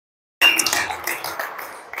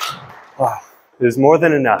Wow, it was more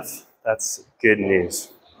than enough. That's good news.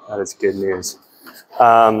 That is good news.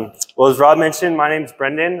 Well, as Rob mentioned, my name is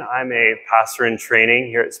Brendan. I'm a pastor in training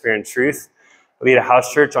here at Spirit and Truth. I lead a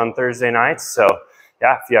house church on Thursday nights. So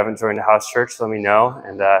yeah, if you haven't joined a house church, let me know.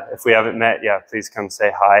 And if we haven't met, yeah, please come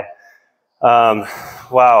say hi.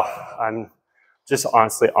 Wow, I'm just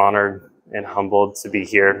honestly honored and humbled to be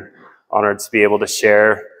here. Honored to be able to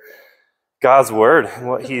share God's word and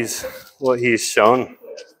what he's shown.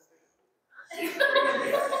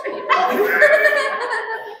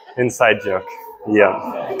 Inside joke.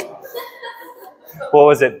 Yeah. What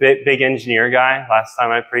was it? Big engineer guy last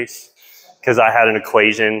time I preached? Because I had an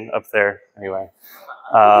equation up there. Anyway.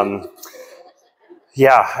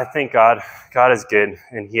 Yeah, I think God is good,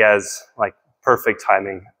 and he has like perfect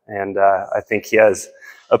timing. And I think he has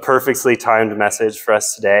a perfectly timed message for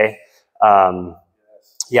us today.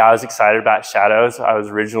 Yeah, I was excited about shadows. I was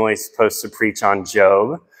originally supposed to preach on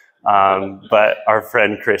Job. But our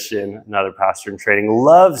friend Christian, another pastor in training,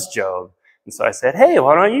 loves Job. And so I said, hey,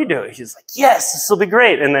 why don't you do it? He's like, yes, this will be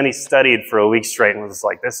great. And then he studied for a week straight and was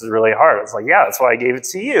like, this is really hard. I was like, yeah, that's why I gave it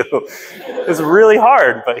to you. It was really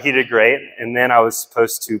hard, but he did great. And then I was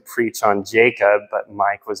supposed to preach on Jacob, but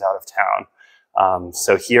Mike was out of town.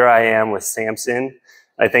 So here I am with Samson.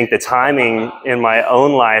 I think the timing in my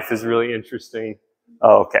own life is really interesting.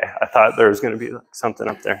 Oh, okay. I thought there was going to be something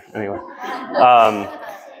up there. Anyway.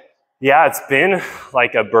 Yeah, it's been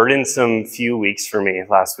like a burdensome few weeks for me.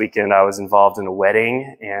 Last weekend, I was involved in a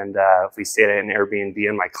wedding, and we stayed at an Airbnb,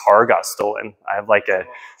 and my car got stolen. I have like a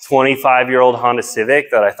 25-year-old Honda Civic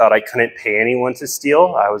that I thought I couldn't pay anyone to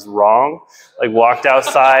steal. I was wrong. Like, walked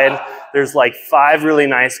outside. There's like 5 really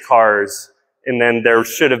nice cars, and then there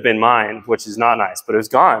should have been mine, which is not nice, but it was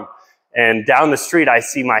gone. And down the street, I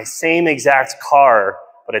see my same exact car,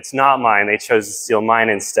 but it's not mine. They chose to steal mine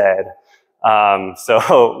instead.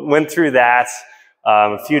 So went through that.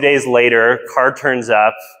 A few days later, car turns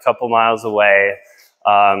up a couple miles away.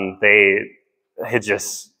 They had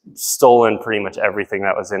just stolen pretty much everything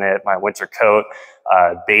that was in it. My winter coat,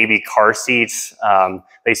 baby car seats.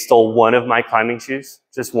 They stole one of my climbing shoes,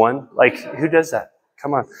 just one. Like, who does that?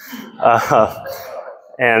 Come on.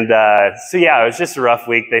 So yeah, it was just a rough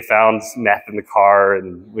week. They found meth in the car,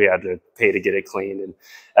 and we had to pay to get it cleaned and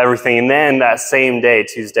everything. And then that same day,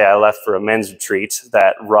 Tuesday, I left for a men's retreat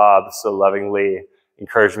that Rob so lovingly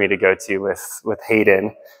encouraged me to go to with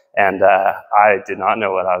Hayden. And I did not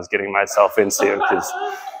know what I was getting myself into, because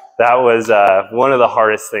that was one of the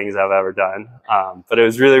hardest things I've ever done. But it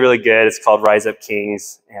was really, really good. It's called Rise Up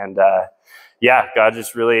Kings. And yeah, God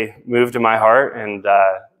just really moved in my heart, and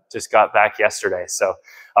just got back yesterday. So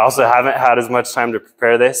I also haven't had as much time to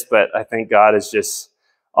prepare this, but I think God is just,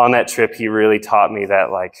 on that trip, he really taught me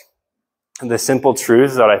that like the simple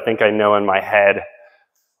truths that I think I know in my head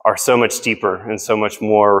are so much deeper and so much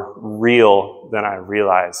more real than I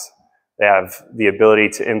realize. They have the ability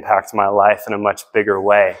to impact my life in a much bigger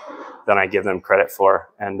way than I give them credit for.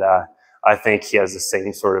 And I think he has the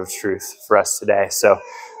same sort of truth for us today. So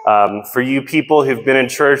for you people who've been in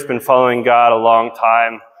church, been following God a long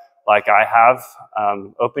time, like I have,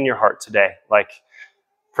 open your heart today. Like,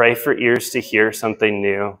 pray for ears to hear something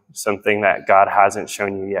new, something that God hasn't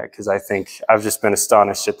shown you yet, because I think I've just been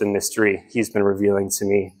astonished at the mystery he's been revealing to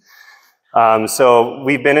me. So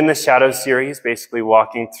we've been in the Shadow series, basically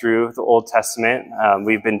walking through the Old Testament.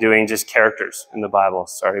 We've been doing just characters in the Bible,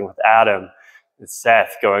 starting with Adam, with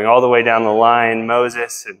Seth, going all the way down the line,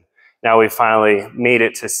 Moses, and now we finally made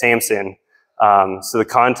it to Samson. So the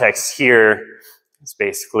context here, it's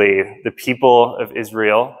basically the people of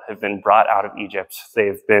Israel have been brought out of Egypt.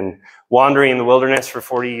 They've been wandering in the wilderness for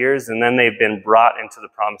 40 years, and then they've been brought into the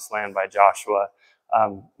promised land by Joshua,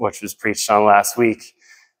 which was preached on last week.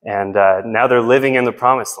 And now they're living in the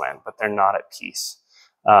promised land, but they're not at peace.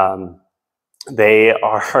 They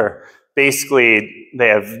are basically, they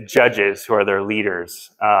have judges who are their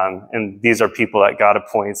leaders. And these are people that God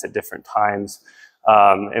appoints at different times.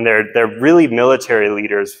 And they're really military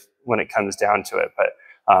leaders when it comes down to it. But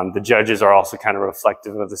the judges are also kind of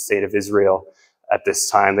reflective of the state of Israel at this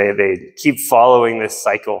time. They keep following this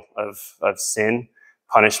cycle of sin,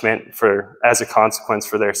 punishment as a consequence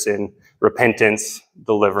for their sin, repentance,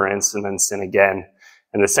 deliverance, and then sin again.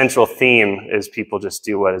 And the central theme is people just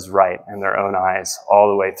do what is right in their own eyes all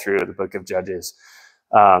the way through the book of Judges.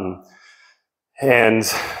 And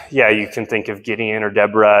yeah, you can think of Gideon or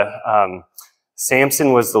Deborah.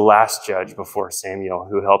 Samson was the last judge before Samuel,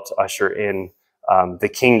 who helped usher in the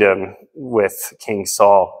kingdom with King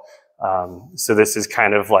Saul. So this is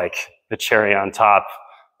kind of like the cherry on top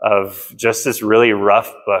of just this really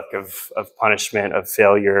rough book of punishment, of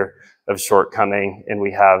failure, of shortcoming. And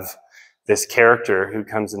we have this character who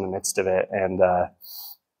comes in the midst of it and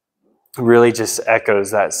really just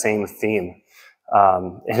echoes that same theme.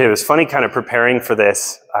 And it was funny kind of preparing for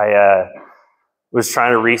this. I was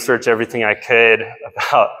trying to research everything I could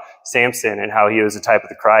about Samson and how he was a type of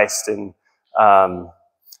the Christ. And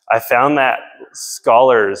I found that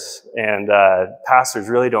scholars and pastors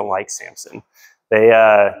really don't like Samson.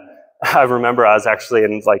 I remember I was actually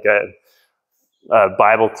in like a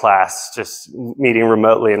Bible class, just meeting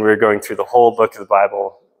remotely, and we were going through the whole book of the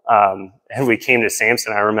Bible. And we came to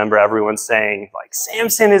Samson. I remember everyone saying, like,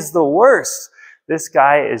 Samson is the worst. This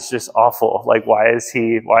guy is just awful. Like, why is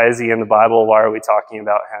he in the Bible? Why are we talking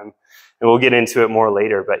about him? And we'll get into it more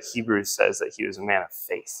later, but Hebrews says that he was a man of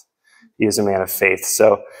faith. He is a man of faith.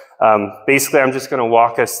 So basically, I'm just going to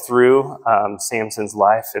walk us through Samson's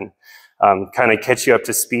life and kind of catch you up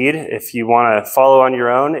to speed. If you want to follow on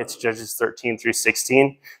your own, it's Judges 13 through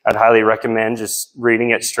 16. I'd highly recommend just reading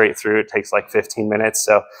it straight through. It takes like 15 minutes.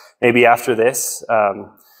 So maybe after this,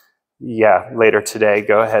 later today,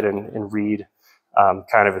 go ahead and read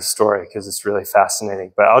kind of his story, because it's really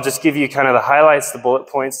fascinating. But I'll just give you kind of the highlights, the bullet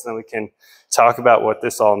points, and then we can talk about what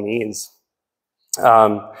this all means.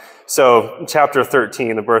 So chapter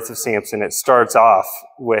 13, the birth of Samson, it starts off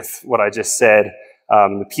with what I just said.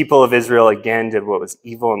 The people of Israel again did what was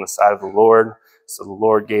evil in the sight of the Lord. So the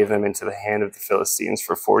Lord gave them into the hand of the Philistines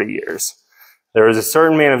for 40 years. There was a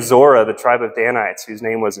certain man of Zorah, the tribe of Danites, whose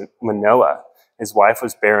name was Manoah. His wife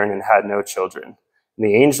was barren and had no children. And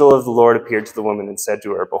the angel of the Lord appeared to the woman and said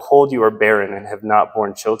to her, "Behold, you are barren and have not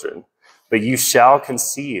borne children, but you shall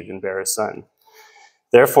conceive and bear a son.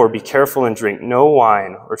 Therefore be careful and drink no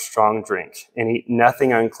wine or strong drink, and eat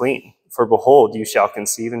nothing unclean. For behold, you shall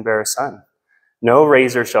conceive and bear a son. No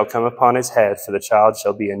razor shall come upon his head, for the child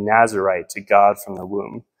shall be a Nazirite to God from the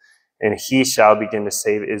womb, and he shall begin to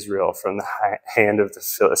save Israel from the hand of the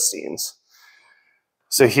Philistines."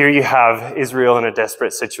 So here you have Israel in a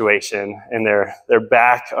desperate situation, and they're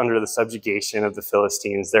back under the subjugation of the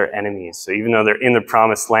Philistines, their enemies. So even though they're in the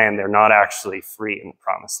promised land, they're not actually free in the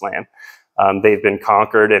promised land. They've been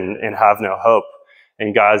conquered and have no hope.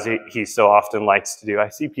 And God, he so often likes to do. I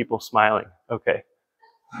see people smiling. Okay.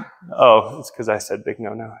 Oh, it's because I said big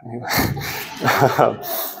no-no.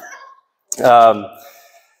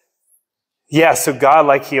 So God,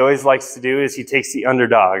 like he always likes to do, is he takes the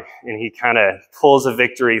underdog and he kind of pulls a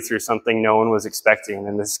victory through something no one was expecting.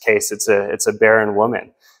 In this case, it's a barren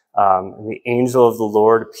woman. And the angel of the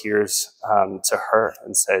Lord appears to her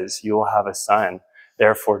and says, "You will have a son.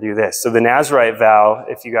 Therefore do this." So the Nazirite vow,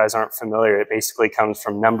 if you guys aren't familiar, it basically comes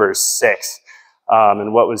from Numbers 6.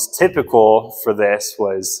 And what was typical for this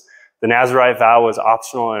was the Nazirite vow was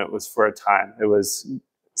optional, and it was for a time. It was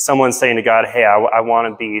someone saying to God, "Hey, I want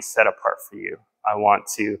to be set apart for you. I want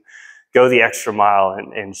to go the extra mile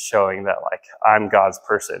in showing that, like, I'm God's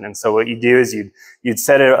person." And so what you do is you'd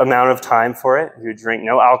set an amount of time for it. You would drink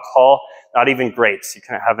no alcohol, not even grapes. You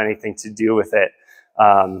couldn't have anything to do with it.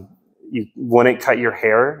 You wouldn't cut your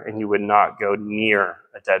hair, and you would not go near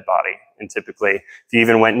a dead body. And typically, if you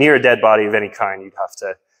even went near a dead body of any kind, you'd have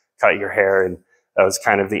to cut your hair, and that was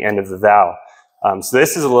kind of the end of the vow. So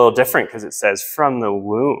this is a little different because it says, "From the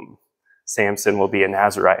womb, Samson will be a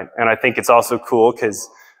Nazirite." And I think it's also cool because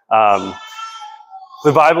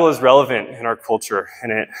the Bible is relevant in our culture,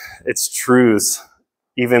 and its truths,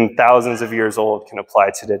 even thousands of years old, can apply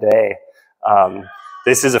to today.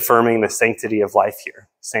 This is affirming the sanctity of life here.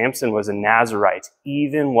 Samson was a Nazirite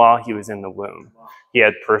even while he was in the womb. He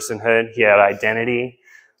had personhood, he had identity,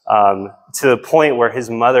 to the point where his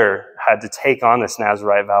mother had to take on this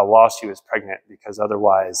Nazirite vow while she was pregnant, because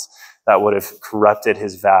otherwise that would have corrupted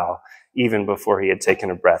his vow even before he had taken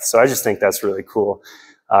a breath. So I just think that's really cool,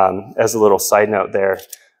 as a little side note there.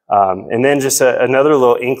 And then just another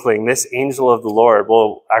little inkling, this angel of the Lord,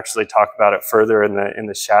 we'll actually talk about it further in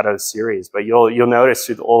the Shadows series, but you'll notice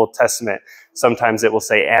through the Old Testament, sometimes it will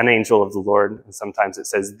say an angel of the Lord, and sometimes it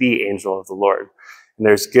says the angel of the Lord. And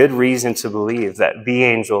there's good reason to believe that the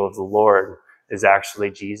angel of the Lord is actually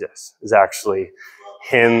Jesus, is actually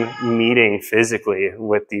him meeting physically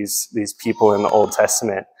with these people in the Old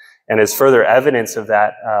Testament. And as further evidence of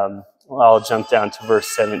that, I'll jump down to verse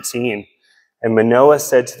 17. "And Manoah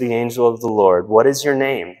said to the angel of the Lord, 'What is your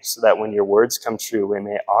name, so that when your words come true, we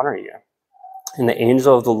may honor you?' And the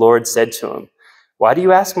angel of the Lord said to him, 'Why do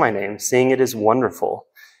you ask my name, seeing it is wonderful?'"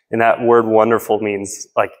 And that word wonderful means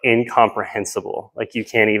like incomprehensible, like you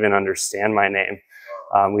can't even understand my name.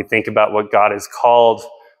 We think about what God is called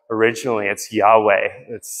originally. It's Yahweh.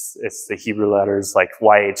 It's the Hebrew letters like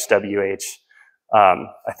YHWH.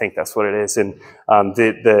 I think that's what it is. And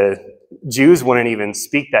the Jews wouldn't even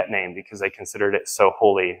speak that name because they considered it so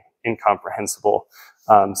holy, incomprehensible,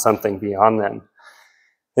 something beyond them.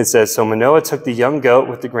 It says, so Manoah took the young goat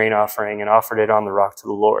with the grain offering and offered it on the rock to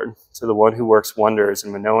the Lord, to the one who works wonders,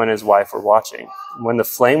 and Manoah and his wife were watching. When the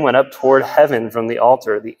flame went up toward heaven from the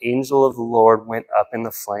altar, the angel of the Lord went up in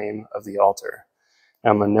the flame of the altar.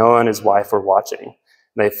 Now Manoah and his wife were watching.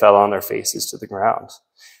 They fell on their faces to the ground.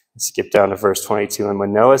 Skip down to verse 22. And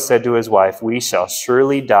Manoah said to his wife, we shall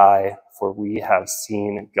surely die, for we have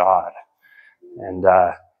seen God. And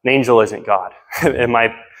an angel isn't God. It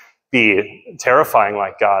might be terrifying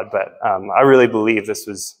like God, but I really believe this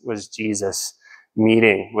was Jesus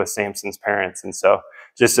meeting with Samson's parents. And so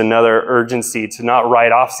just another urgency to not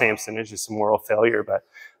write off Samson as just a moral failure, but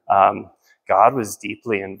God was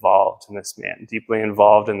deeply involved in this man, deeply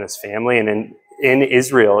involved in this family, and in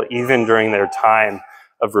Israel, even during their time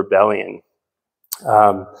of rebellion.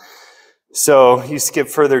 So you skip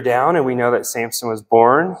further down, and we know that Samson was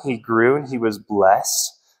born, he grew, and he was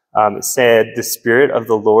blessed. It said the Spirit of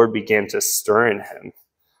the Lord began to stir in him.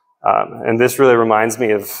 And this really reminds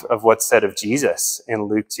me of what's said of Jesus in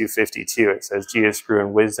Luke 2:52. It says, Jesus grew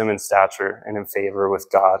in wisdom and stature and in favor with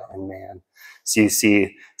God and man. So you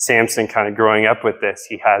see Samson kind of growing up with this.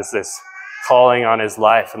 He has this calling on his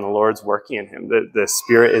life, and the Lord's working in him. The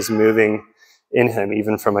Spirit is moving in him,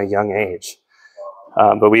 even from a young age.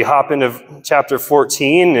 But we hop into chapter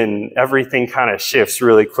 14, and everything kind of shifts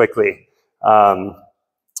really quickly.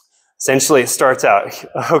 Essentially, it starts out,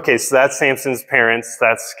 okay, so that's Samson's parents.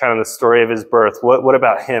 That's kind of the story of his birth. What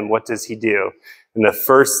about him? What does he do? And the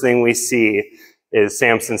first thing we see is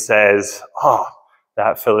Samson says, oh,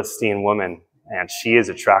 that Philistine woman, man, she is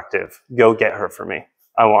attractive. Go get her for me.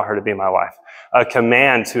 I want her to be my wife. A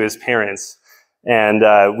command to his parents. And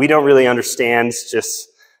we don't really understand just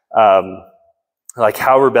like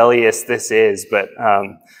how rebellious this is, but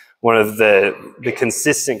one of the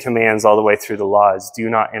consistent commands all the way through the law is do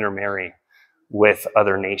not intermarry with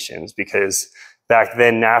other nations, because back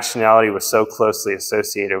then nationality was so closely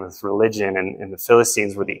associated with religion, and the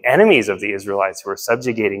Philistines were the enemies of the Israelites who were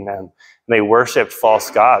subjugating them. And they worshipped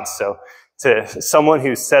false gods. So to someone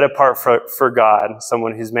who's set apart for God,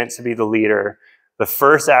 someone who's meant to be the leader, the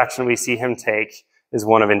first action we see him take is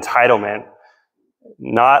one of entitlement,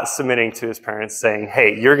 not submitting to his parents, saying,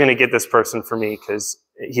 hey, you're going to get this person for me, because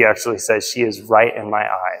he actually says she is right in my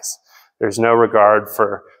eyes. There's no regard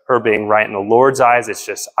for her being right in the Lord's eyes. It's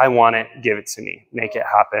just, I want it, give it to me, make it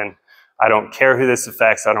happen. I don't care who this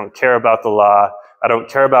affects. I don't care about the law. I don't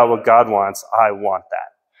care about what God wants. I want that.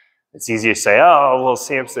 It's easy to say, oh, well,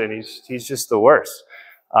 Samson, he's just the worst.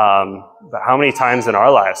 But how many times in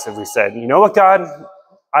our lives have we said, you know what, God,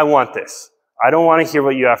 I want this. I don't want to hear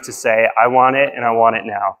what you have to say. I want it, and I want it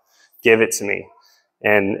now. Give it to me.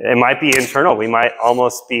 And it might be internal. We might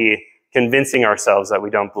almost be convincing ourselves that we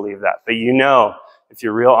don't believe that. But you know, if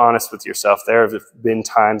you're real honest with yourself, there have been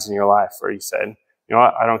times in your life where you said, you know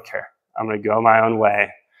what, I don't care. I'm going to go my own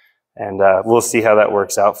way. And we'll see how that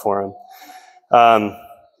works out for him.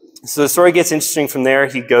 So the story gets interesting from there.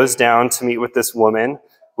 He goes down to meet with this woman,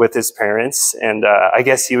 with his parents. And I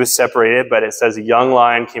guess he was separated, but it says a young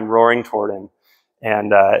lion came roaring toward him.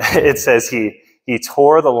 And it says he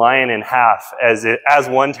tore the lion in half as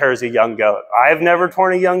one tears a young goat. I've never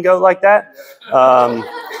torn a young goat like that.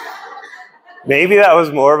 Maybe that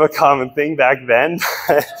was more of a common thing back then.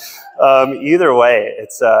 Either way,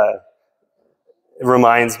 it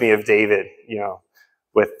reminds me of David,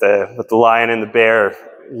 with the lion and the bear,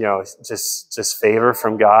 just favor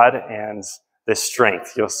from God and the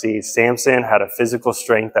strength. You'll see Samson had a physical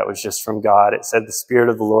strength that was just from God. It said the Spirit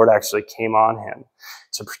of the Lord actually came on him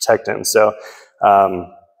to protect him. So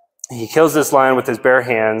he kills this lion with his bare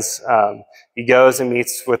hands. He goes and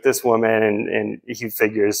meets with this woman, and he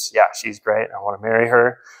figures, yeah, she's great. I want to marry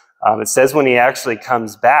her. It says when he actually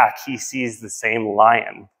comes back, he sees the same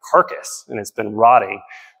lion carcass, and it's been rotting.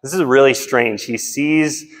 This is really strange. He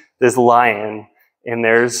sees this lion, and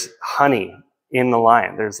there's honey in the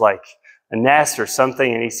lion. There's like a nest or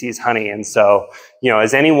something, and he sees honey. And so,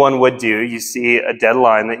 as anyone would do, you see a dead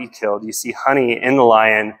lion that you killed, you see honey in the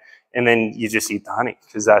lion, and then you just eat the honey,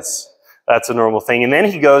 because that's a normal thing. And then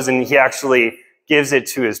he goes and he actually gives it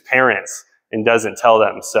to his parents and doesn't tell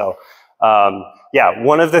them. So, yeah,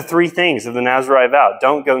 one of the three things of the Nazirite vow: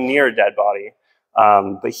 don't go near a dead body.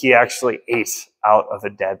 But he actually ate out of a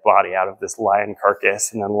dead body, out of this lion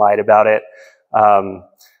carcass, and then lied about it.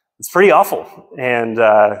 It's pretty awful. And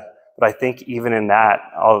but I think even in that,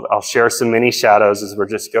 I'll share some mini shadows as we're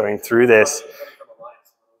just going through this.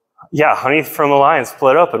 Yeah, honey from a lion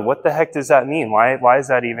split open. What the heck does that mean? Why is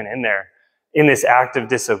that even in there? in this act of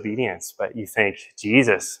disobedience. But you think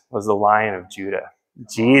Jesus was the Lion of Judah.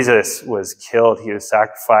 Jesus was killed. He was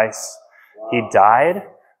sacrificed. He died,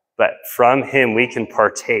 but from him we can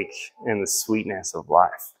partake in the sweetness of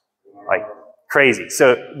life. Like crazy.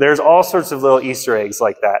 So there's all sorts of little Easter eggs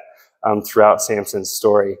like that throughout Samson's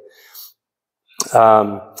story.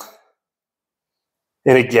 And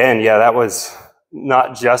again, yeah, that was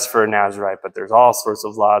not just for a Nazirite, but there's all sorts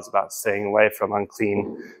of laws about staying away from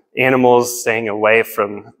unclean animals, staying away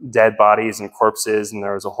from dead bodies and corpses, and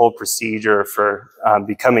there was a whole procedure for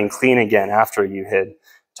becoming clean again after you had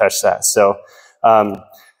touched that. So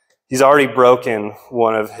he's already broken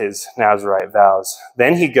one of his Nazirite vows.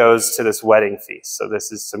 Then he goes to this wedding feast. So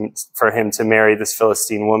this is for him to marry this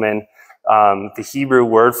Philistine woman. The Hebrew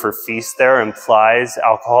word for feast there implies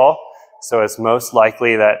alcohol. So it's most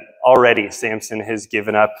likely that already Samson has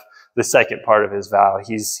given up the second part of his vow.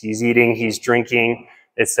 He's eating, he's drinking.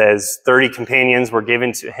 It says 30 companions were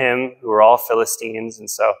given to him who were all Philistines. And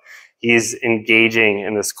so he's engaging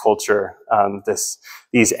in this culture,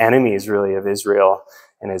 these enemies really of Israel,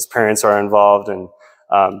 and his parents are involved, and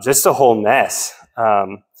just a whole mess.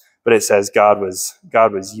 But it says God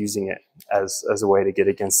was using it as a way to get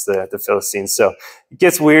against the Philistines. So it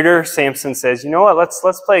gets weirder. Samson says, you know what,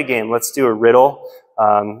 let's play a game. Let's do a riddle.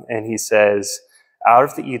 And he says, out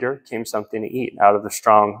of the eater came something to eat. Out of the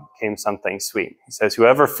strong came something sweet. He says,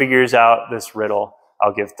 whoever figures out this riddle,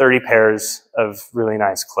 I'll give 30 pairs of really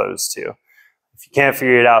nice clothes to. If you can't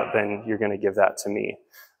figure it out, then you're going to give that to me.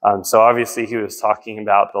 So obviously he was talking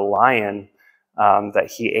about the lion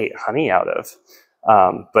that he ate honey out of.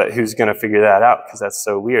 But who's going to figure that out? Because that's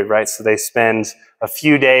so weird, right? So they spend a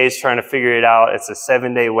few days trying to figure it out. It's a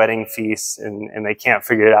 7-day wedding feast, and they can't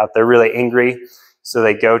figure it out. They're really angry. So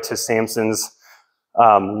they go to Samson's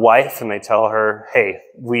wife, and they tell her, hey,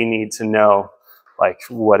 we need to know, like,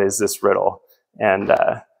 what is this riddle? And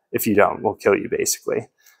if you don't, we'll kill you, basically.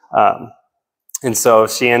 And so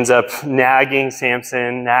she ends up nagging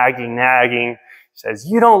Samson, nagging. She says,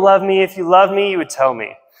 you don't love me. If you love me, you would tell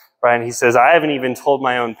me. Right? And he says, I haven't even told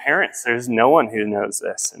my own parents. There's no one who knows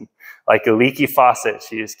this. And like a leaky faucet,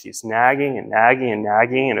 she just keeps nagging,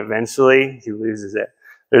 and eventually he loses it.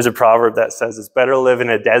 There's a proverb that says it's better to live in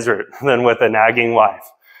a desert than with a nagging wife.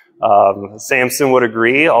 Samson would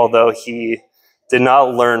agree, although he did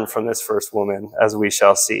not learn from this first woman, as we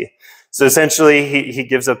shall see. So essentially, he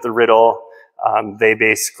gives up the riddle. They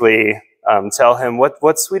basically tell him,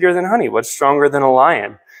 what's sweeter than honey? What's stronger than a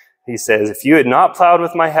lion? He says, if you had not plowed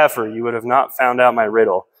with my heifer, you would have not found out my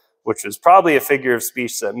riddle, which was probably a figure of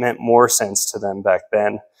speech that meant more sense to them back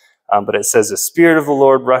then. But it says, the Spirit of the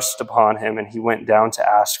Lord rushed upon him, and he went down to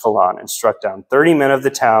Ashkelon and struck down 30 men of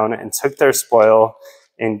the town and took their spoil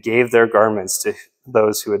and gave their garments to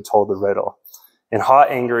those who had told the riddle. In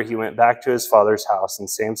hot anger, he went back to his father's house, and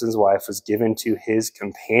Samson's wife was given to his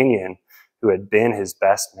companion, who had been his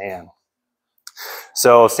best man.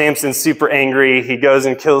 So Samson's super angry. He goes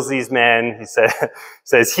and kills these men. He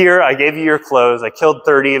says, here, I gave you your clothes. I killed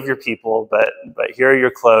 30 of your people, but here are your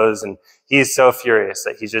clothes. And he's so furious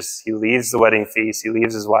that he leaves the wedding feast. He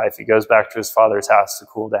leaves his wife. He goes back to his father's house to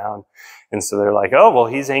cool down. And so they're like, oh, well,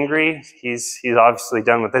 he's angry. He's obviously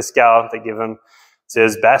done with this gal. They give him to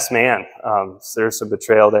his best man. So there's some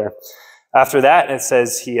betrayal there. After that, it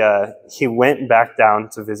says he went back down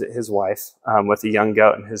to visit his wife with a young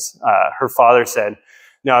goat, and her father said,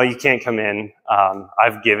 no, you can't come in.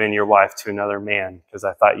 I've given your wife to another man because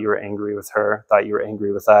I thought you were angry with her, thought you were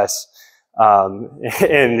angry with us.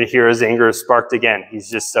 And here his anger is sparked again. He's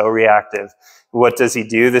just so reactive. What does he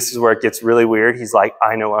do? This is where it gets really weird. He's like,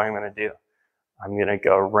 I know what I'm going to do. I'm going to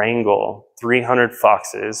go wrangle 300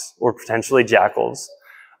 foxes or potentially jackals.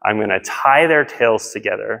 I'm going to tie their tails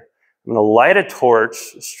together. I'm going to light a torch,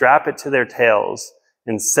 strap it to their tails,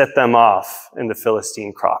 and set them off in the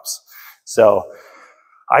Philistine crops. So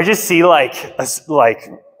I just see like,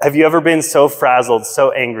 have you ever been so frazzled, so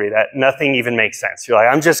angry that nothing even makes sense? You're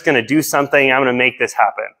like, I'm just going to do something. I'm going to make this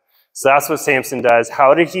happen. So that's what Samson does.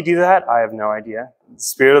 How did he do that? I have no idea. The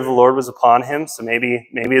Spirit of the Lord was upon him. So maybe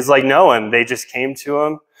it's like Noah, and they just came to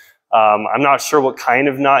him. I'm not sure what kind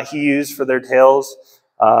of knot he used for their tails.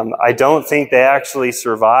 I don't think they actually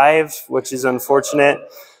survive, which is unfortunate.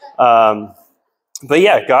 But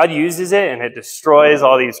yeah, God uses it, and it destroys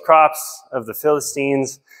all these crops of the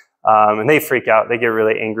Philistines. And they freak out. They get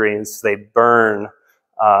really angry, and so they burn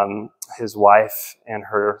his wife and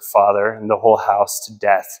her father and the whole house to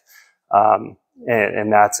death.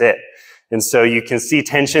 And that's it. And so you can see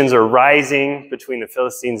tensions are rising between the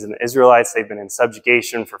Philistines and the Israelites. They've been in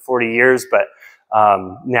subjugation for 40 years, but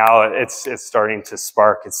now it's starting to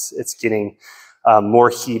spark. It's getting more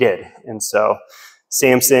heated. And so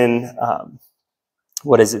Samson,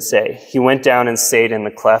 what does it say? He went down and stayed in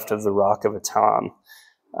the cleft of the rock of Etam.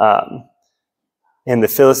 And the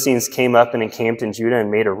Philistines came up and encamped in Judah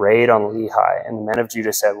and made a raid on Lehi. And the men of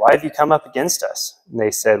Judah said, "Why have you come up against us?" And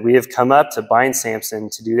they said, "We have come up to bind Samson,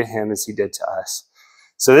 to do to him as he did to us."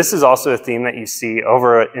 So this is also a theme that you see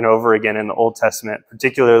over and over again in the Old Testament,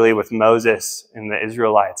 particularly with Moses and the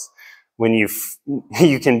Israelites. When you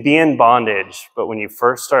can be in bondage, but when you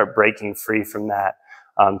first start breaking free from that,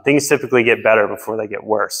 things typically get better before they get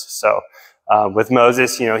worse. So with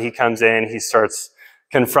Moses, he comes in, he starts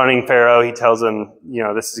confronting Pharaoh. He tells him,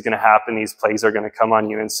 this is going to happen. These plagues are going to come on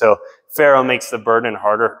you. And so Pharaoh makes the burden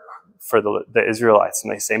harder for the Israelites.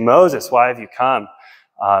 And they say, "Moses, why have you come?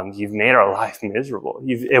 You've made our life miserable.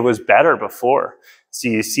 It was better before." So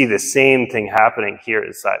you see the same thing happening here,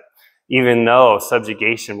 is that even though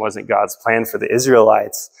subjugation wasn't God's plan for the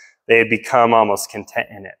Israelites, they had become almost content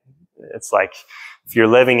in it. It's like if you're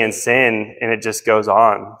living in sin and it just goes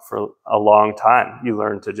on for a long time, you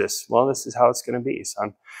learn to just, this is how it's going to be.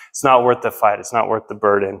 So it's not worth the fight. It's not worth the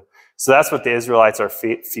burden. So that's what the Israelites are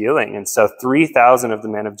feeling. And so 3,000 of the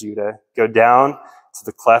men of Judah go down to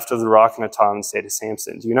the cleft of the rock in Etam and say to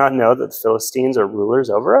Samson, "Do you not know that the Philistines are rulers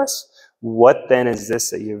over us? What then is this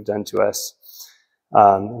that you have done to us?"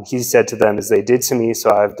 He said to them, "As they did to me,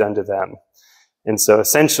 so I have done to them." And so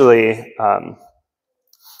essentially,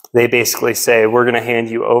 they basically say, "We're going to hand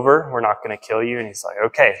you over. We're not going to kill you." And he's like,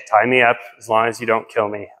 "Okay, tie me up. As long as you don't kill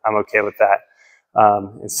me, I'm okay with that."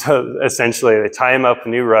 And so essentially, they tie him up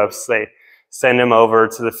in new ropes. They send him over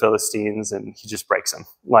to the Philistines, and he just breaks them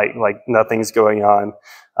like nothing's going on.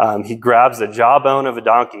 He grabs the jawbone of a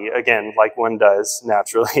donkey, again, like one does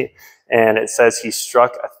naturally, and it says he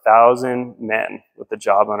struck 1,000 men with the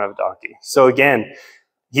jawbone of a donkey. So again,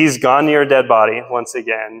 he's gone near a dead body once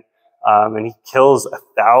again, and he kills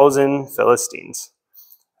 1,000 Philistines.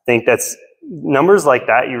 I think that's numbers like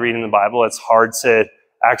that you read in the Bible. It's hard to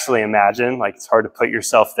actually imagine. Like, it's hard to put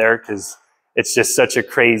yourself there because it's just such a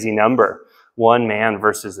crazy number. One man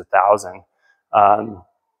versus 1,000.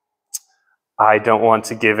 I don't want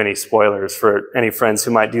to give any spoilers for any friends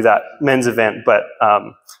who might do that men's event, but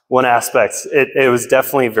one aspect, it was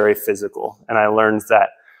definitely very physical. And I learned that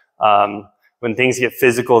when things get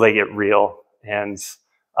physical, they get real. And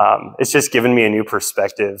it's just given me a new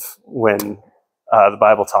perspective when the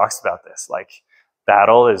Bible talks about this. Like,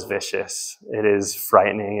 battle is vicious. It is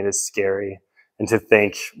frightening. It is scary. And to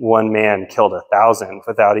think one man killed 1,000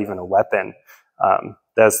 without even a weapon,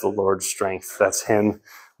 that's the Lord's strength. That's him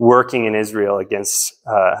working in Israel against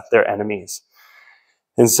their enemies.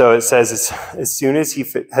 And so it says, as soon as he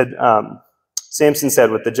had, Samson said,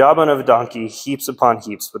 "With the jawbone of a donkey, heaps upon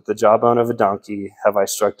heaps, with the jawbone of a donkey have I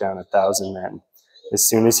struck down 1,000 men." As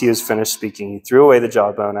soon as he was finished speaking, he threw away the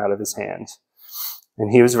jawbone out of his hand. And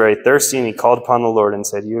he was very thirsty, and he called upon the Lord and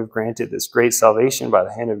said, "You have granted this great salvation by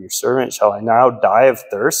the hand of your servant. Shall I now die of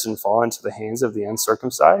thirst and fall into the hands of the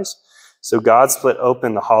uncircumcised?" So God split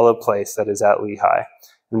open the hollow place that is at Lehi,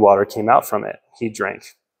 and water came out from it. He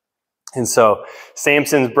drank. And so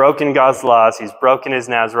Samson's broken God's laws. He's broken his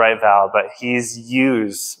Nazirite vow, but he's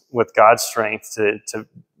used with God's strength to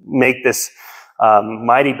make this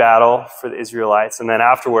mighty battle for the Israelites. And then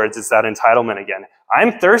afterwards, it's that entitlement again.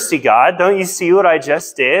 "I'm thirsty, God. Don't you see what I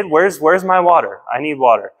just did? Where's my water? I need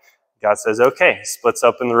water." God says, "Okay." He splits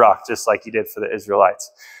open the rock just like he did for the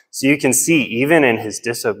Israelites. So you can see, even in his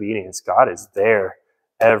disobedience, God is there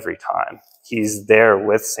every time. He's there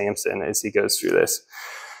with Samson as he goes through this.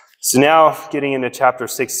 So now, getting into chapter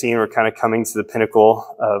 16, we're kind of coming to the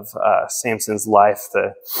pinnacle of Samson's life,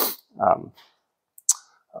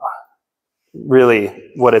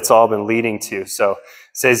 really what it's all been leading to. So it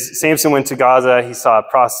says, Samson went to Gaza, he saw a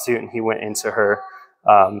prostitute, and he went into her.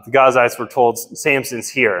 The Gazites were told, "Samson's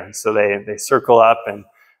here." And so they circle up, and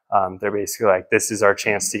they're basically like, "This is our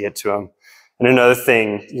chance to get to him." And another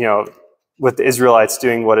thing, with the Israelites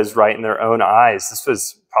doing what is right in their own eyes, this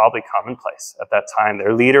was probably commonplace at that time.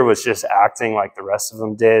 Their leader was just acting like the rest of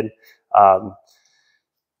them did.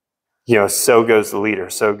 So goes the leader,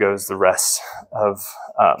 so goes the rest of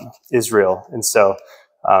Israel. And so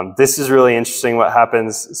this is really interesting what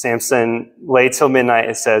happens. Samson lay till midnight,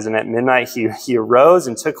 it says, and at midnight he arose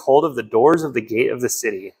and took hold of the doors of the gate of the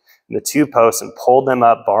city and the 2 posts and pulled them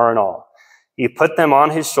up, bar and all. He put them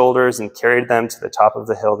on his shoulders and carried them to the top of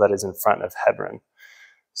the hill that is in front of Hebron.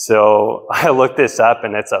 So I looked this up,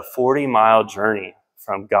 and it's a 40-mile journey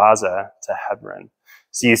from Gaza to Hebron.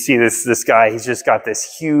 So you see this guy, he's just got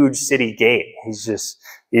this huge city gate. He's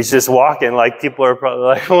just walking, like people are probably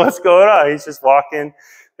like, "What's going on?" He's just walking.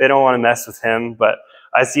 They don't want to mess with him. But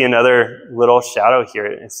I see another little shadow here.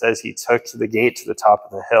 It says he took the gate to the top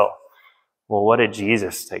of the hill. Well, what did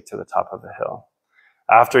Jesus take to the top of the hill?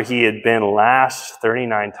 After he had been lashed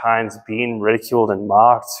 39 times, beaten, ridiculed, and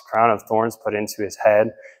mocked, crown of thorns put into his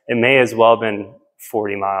head, it may as well have been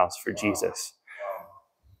 40 miles for Jesus.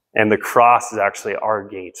 And the cross is actually our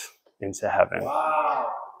gate into heaven.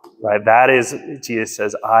 Right? That is, Jesus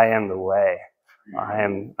says, I am the way. I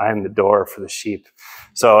am the door for the sheep.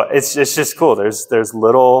 So it's just cool. There's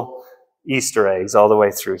little Easter eggs all the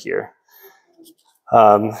way through here.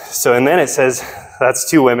 And then it says, that's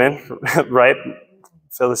two women, right?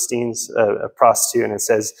 Philistines, a prostitute, and it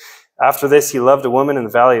says, after this he loved a woman in the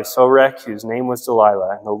valley of Sorek, whose name was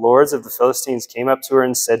Delilah. And the lords of the Philistines came up to her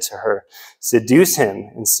and said to her, seduce him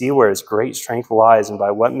and see where his great strength lies, and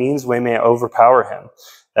by what means we may overpower him,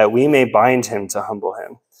 that we may bind him to humble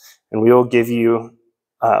him. And we will give you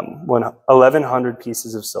 1,100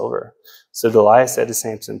 pieces of silver. So Delilah said to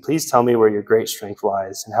Samson, please tell me where your great strength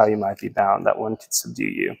lies and how you might be bound, that one could subdue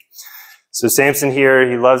you. So Samson here,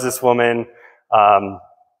 he loves this woman.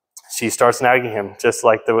 She starts nagging him, just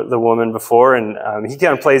like the woman before, and he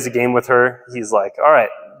kind of plays a game with her. He's like, all right,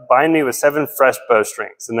 bind me with 7 fresh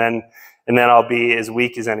bowstrings, and then I'll be as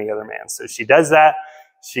weak as any other man. So she does that.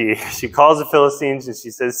 She calls the Philistines, and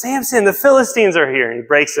she says, Samson, the Philistines are here. And he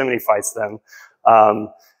breaks them, and he fights them.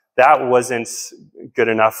 That wasn't good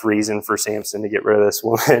enough reason for Samson to get rid of this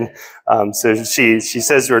woman. So she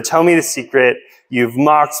says to her, tell me the secret. You've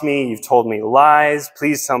mocked me. You've told me lies.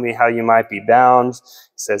 Please tell me how you might be bound.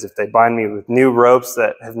 He says, if they bind me with new ropes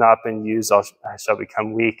that have not been used, I shall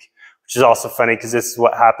become weak. Which is also funny because this is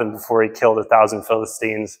what happened before he killed 1,000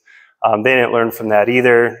 Philistines. They didn't learn from that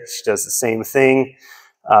either. She does the same thing.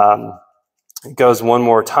 It goes one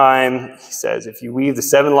more time. He says, if you weave the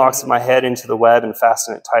 7 locks of my head into the web and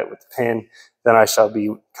fasten it tight with the pin, then I shall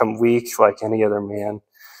become weak like any other man.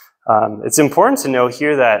 It's important to know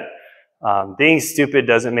here that being stupid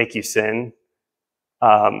doesn't make you sin,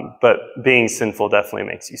 but being sinful definitely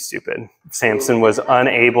makes you stupid. Samson was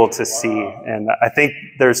unable to see, and I think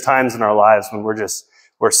there's times in our lives when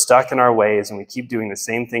we're stuck in our ways and we keep doing the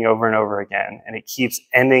same thing over and over again, and it keeps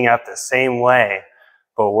ending up the same way.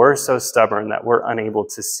 But we're so stubborn that we're unable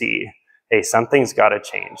to see, hey, something's got to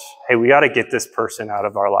change. Hey, we got to get this person out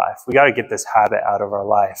of our life. We got to get this habit out of our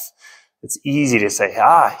life. It's easy to say,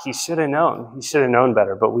 he should have known. He should have known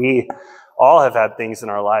better. But we all have had things in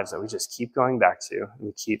our lives that we just keep going back to. And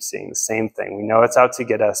we keep seeing the same thing. We know it's out to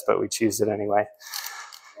get us, but we choose it anyway.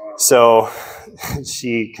 So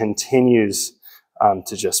she continues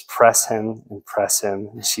to just press him and press him.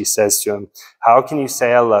 And she says to him, how can you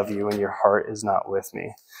say I love you when your heart is not with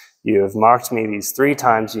me? You have mocked me these 3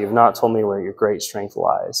 times. You have not told me where your great strength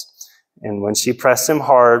lies. And when she pressed him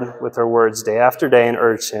hard with her words day after day and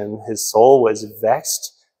urged him, his soul was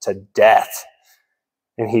vexed to death.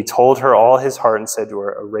 And he told her all his heart and said to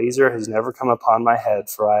her, a razor has never come upon my head,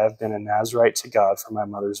 for I have been a Nazarite to God from my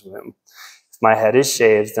mother's womb. If my head is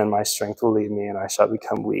shaved, then my strength will leave me, and I shall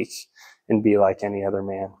become weak and be like any other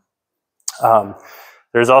man.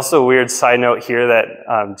 There's also a weird side note here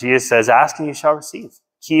that Jesus says, ask and you shall receive.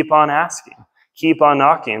 Keep on asking. Keep on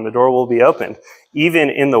knocking, and the door will be opened. Even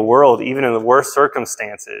in the world, even in the worst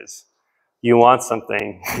circumstances, you want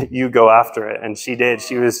something, you go after it. And she did.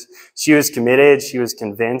 She was committed. She was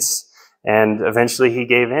convinced. And eventually he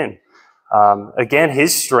gave in. Again,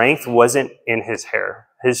 his strength wasn't in his hair.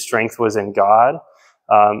 His strength was in God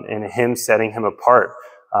and him setting him apart.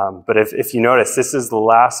 But if you notice, this is the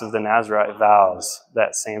last of the Nazarite vows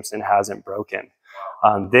that Samson hasn't broken.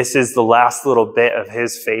 This is the last little bit of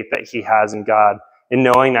his faith that he has in God, in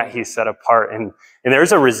knowing that he's set apart. And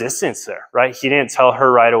there's a resistance there, right? He didn't tell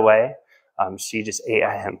her right away. She just ate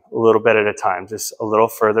at him a little bit at a time, just a little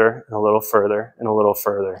further and a little further and a little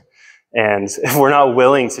further. And if we're not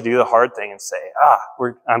willing to do the hard thing and say,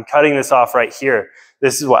 I'm cutting this off right here,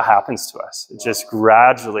 this is what happens to us. It just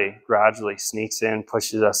gradually sneaks in,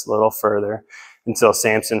 pushes us a little further until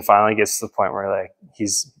Samson finally gets to the point where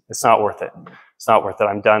it's not worth it. It's not worth it.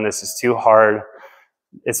 I'm done. This is too hard.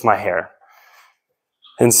 It's my hair.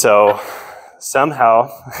 And so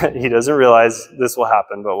somehow he doesn't realize this will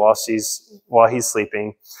happen, but while he's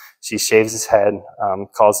sleeping, she shaves his head,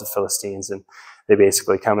 calls the Philistines, and they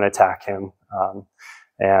basically come and attack him.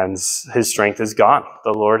 And his strength is gone.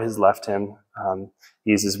 The Lord has left him.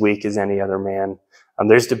 He's as weak as any other man.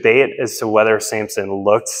 There's debate as to whether Samson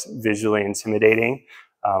looked visually intimidating.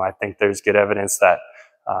 I think there's good evidence that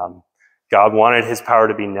God wanted his power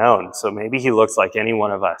to be known. So maybe he looks like any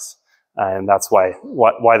one of us. And that's why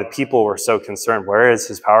the people were so concerned. Where is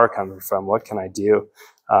his power coming from? What can I do?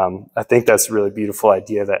 I think that's a really beautiful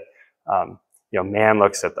idea that man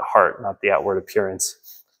looks at the heart, not the outward appearance.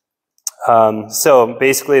 So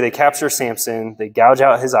basically they capture Samson, they gouge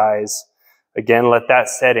out his eyes. Again, let that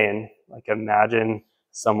set in. Like, imagine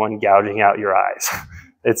someone gouging out your eyes.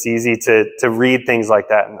 It's easy to read things like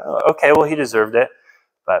that and, okay, well, he deserved it.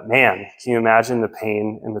 But man, can you imagine the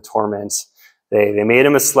pain and the torment? They made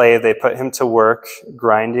him a slave. They put him to work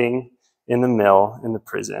grinding in the mill in the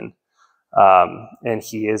prison. And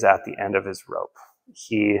he is at the end of his rope.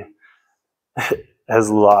 He has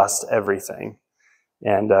lost everything.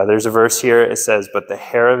 And there's a verse here. It says, but the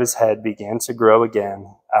hair of his head began to grow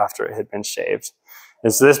again after it had been shaved.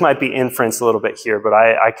 And so this might be inference a little bit here, but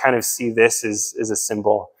I kind of see this as a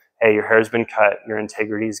symbol. Hey, your hair's been cut, your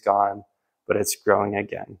integrity is gone, but it's growing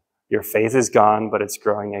again. Your faith is gone, but it's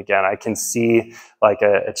growing again. I can see like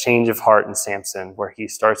a change of heart in Samson where he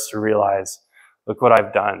starts to realize, look what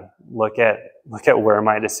I've done. Look at where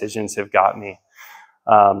my decisions have got me.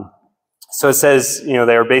 So it says,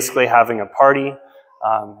 they were basically having a party.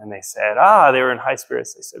 And they said, they were in high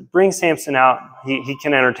spirits. They said, bring Samson out. He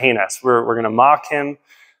can entertain us. We're going to mock him.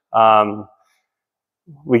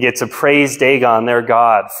 We get to praise Dagon, their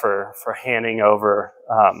god, for handing over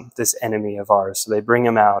this enemy of ours. So they bring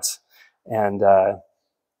him out. And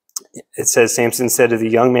it says, Samson said to the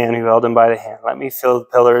young man who held him by the hand, let me feel the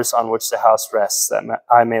pillars on which the house rests, that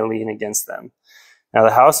I may lean against them. Now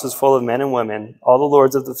the house was full of men and women. All the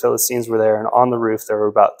lords of the Philistines were there, and on the roof there were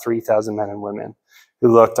about 3,000 men and women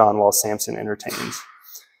who looked on while Samson entertained.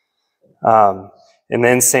 And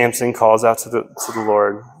then Samson calls out to the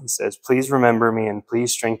Lord. He says, please remember me and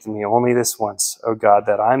please strengthen me only this once, O God,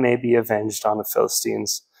 that I may be avenged on the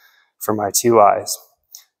Philistines for my 2 eyes.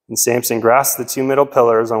 And Samson grasped the 2 middle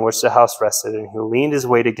pillars on which the house rested, and he leaned his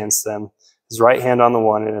weight against them, his right hand on the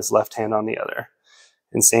one and his left hand on the other.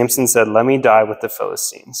 And Samson said, let me die with the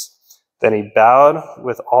Philistines. Then he bowed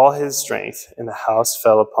with all his strength, and the house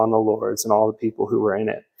fell upon the lords and all the people who were in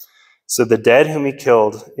it. So the dead whom he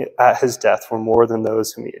killed at his death were more than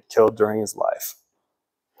those whom he had killed during his life.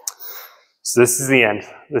 So this is the end.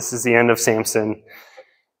 This is the end of Samson.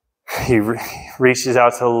 He reaches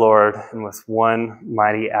out to the Lord, and with one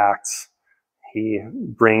mighty act, he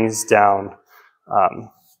brings down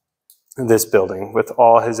this building with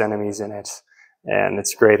all his enemies in it. And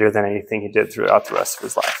it's greater than anything he did throughout the rest of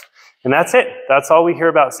his life. And that's it. That's all we hear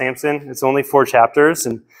about Samson. It's only 4 chapters.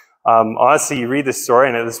 And honestly, you read this story,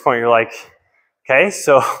 and at this point you're like, okay,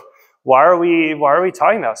 so why are we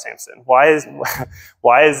talking about Samson? Why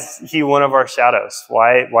is he one of our shadows?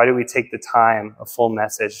 Why do we take the time, a full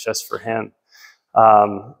message just for him?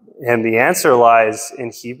 And the answer lies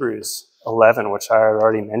in Hebrews 11, which I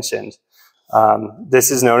already mentioned. This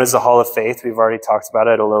is known as the Hall of Faith. We've already talked about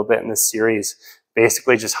it a little bit in this series.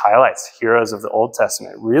 Basically just highlights heroes of the Old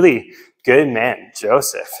Testament, really good men,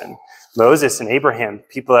 Joseph and Moses and Abraham,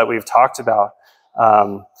 people that we've talked about.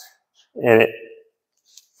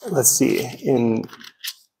 Let's see, in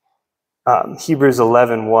Hebrews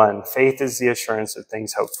 11:1, faith is the assurance of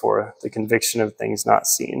things hoped for, the conviction of things not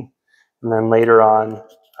seen. And then later on,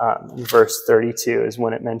 in verse 32 is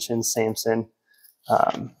when it mentions Samson.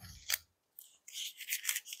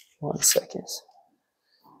 One second.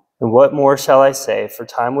 And what more shall I say? For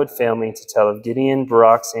time would fail me to tell of Gideon,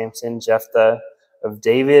 Barak, Samson, Jephthah, of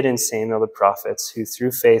David and Samuel the prophets, who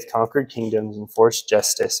through faith conquered kingdoms, enforced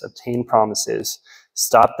justice, obtained promises,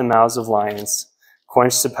 stopped the mouths of lions,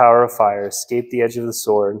 quenched the power of fire, escaped the edge of the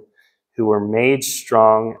sword, who were made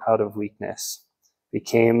strong out of weakness,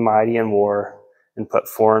 became mighty in war, and put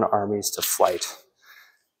foreign armies to flight.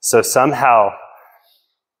 So somehow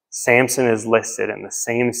Samson is listed in the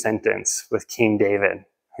same sentence with King David,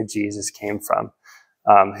 who Jesus came from,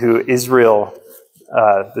 who Israel,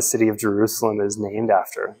 the city of Jerusalem, is named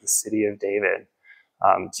after, the city of David.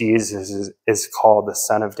 Jesus is called the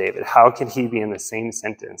Son of David. How can he be in the same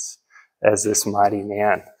sentence as this mighty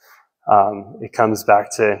man? It comes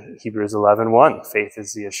back to Hebrews 11:1. Faith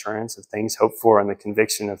is the assurance of things hoped for and the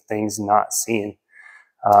conviction of things not seen.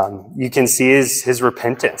 You can see his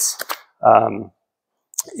repentance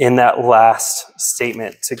in that last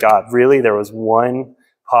statement to God. Really, there was one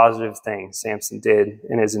positive thing Samson did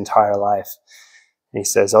in his entire life. And he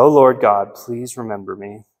says, "Oh Lord God, please remember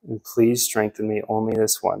me and please strengthen me only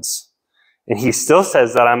this once." And he still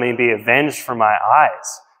says that I may be avenged for my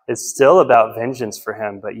eyes. It's still about vengeance for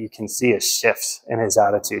him, but you can see a shift in his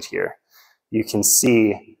attitude here. You can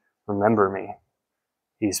see, remember me.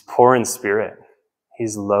 He's poor in spirit.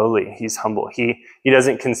 He's lowly. He's humble. He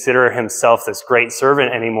doesn't consider himself this great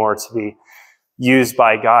servant anymore to be used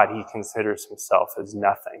by God. He considers himself as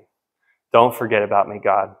nothing. Don't forget about me,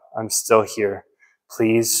 God. I'm still here.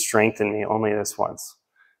 Please strengthen me only this once.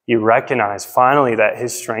 He recognized finally that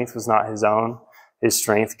his strength was not his own. His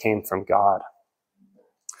strength came from God.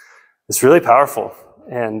 It's really powerful,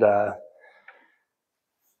 and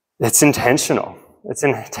it's intentional. It's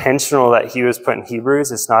intentional that he was put in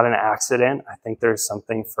Hebrews. It's not an accident. I think there's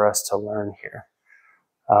something for us to learn here.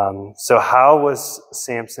 So how was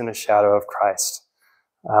Samson a shadow of Christ?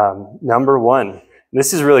 Number one,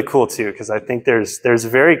 this is really cool too, because I think there's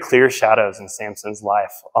very clear shadows in Samson's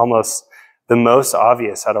life, almost the most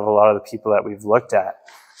obvious out of a lot of the people that we've looked at.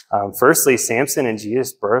 Firstly, Samson and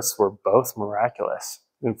Jesus' births were both miraculous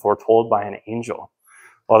and foretold by an angel.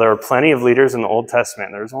 While there were plenty of leaders in the Old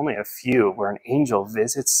Testament, there's only a few where an angel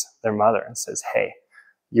visits their mother and says, hey,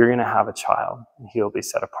 you're going to have a child and he'll be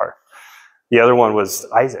set apart. The other one was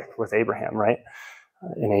Isaac with Abraham, right?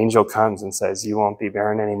 An angel comes and says, you won't be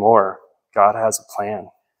barren anymore. God has a plan.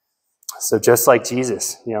 So just like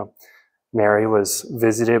Jesus, Mary was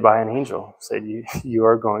visited by an angel, said, you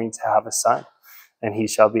are going to have a son and he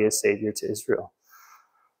shall be a savior to Israel.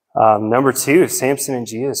 Number two, Samson and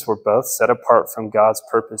Jesus were both set apart from God's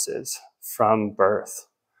purposes from birth.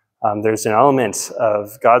 There's an element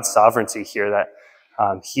of God's sovereignty here that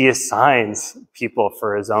he assigns people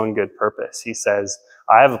for his own good purpose. He says,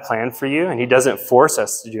 I have a plan for you, and he doesn't force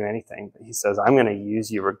us to do anything, but he says, I'm going to use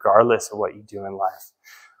you regardless of what you do in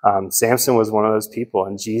life. Samson was one of those people,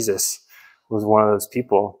 and Jesus was one of those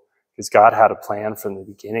people because God had a plan from the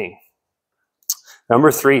beginning.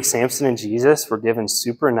 Number three, Samson and Jesus were given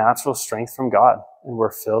supernatural strength from God and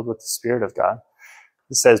were filled with the Spirit of God.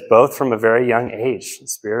 It says both from a very young age, the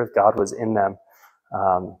Spirit of God was in them.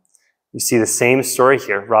 You see the same story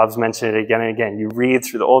here. Rob's mentioned it again and again. You read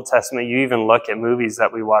through the Old Testament, you even look at movies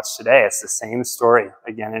that we watch today. It's the same story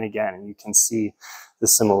again and again, and you can see the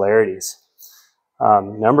similarities.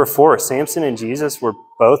 Number four, Samson and Jesus were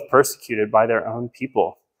both persecuted by their own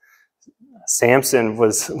people. Samson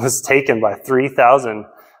was taken by 3,000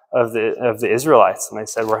 of the Israelites, and they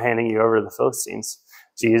said, we're handing you over to the Philistines.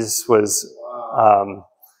 Jesus was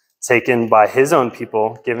taken by his own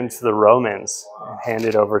people, given to the Romans, and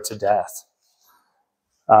handed over to death.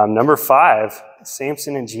 Number five,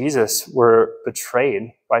 Samson and Jesus were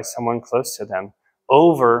betrayed by someone close to them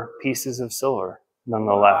over pieces of silver,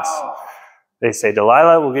 nonetheless. They say,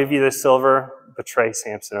 Delilah will give you the silver, betray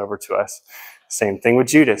Samson over to us. Same thing with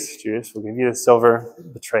Judas. Judas will give you the silver,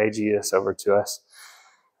 betray Jesus over to us.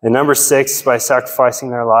 And number six, by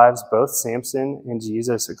sacrificing their lives, both Samson and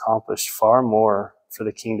Jesus accomplished far more for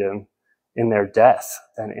the kingdom in their death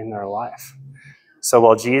than in their life. So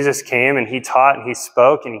while Jesus came and he taught and he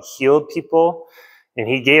spoke and he healed people and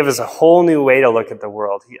he gave us a whole new way to look at the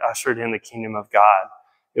world, he ushered in the kingdom of God.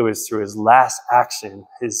 It was through his last action,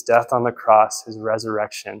 his death on the cross, his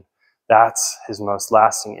resurrection. That's his most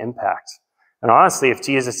lasting impact. And honestly, if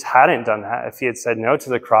Jesus hadn't done that, if he had said no to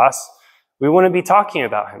the cross, we wouldn't be talking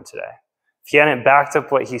about him today. If he hadn't backed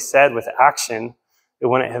up what he said with action, it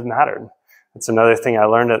wouldn't have mattered. That's another thing I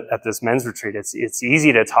learned at this men's retreat. It's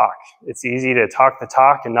easy to talk. It's easy to talk the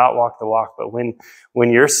talk and not walk the walk. But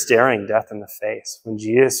when you're staring death in the face, when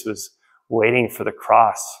Jesus was waiting for the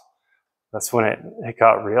cross, that's when it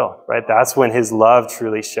got real, right? That's when his love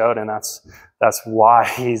truly showed, and that's why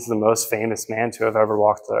he's the most famous man to have ever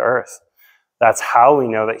walked the earth. That's how we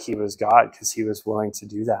know that he was God, because he was willing to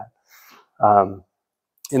do that.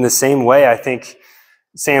 In the same way, I think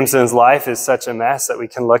Samson's life is such a mess that we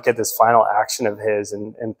can look at this final action of his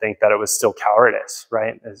and think that it was still cowardice,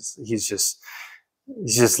 right? He's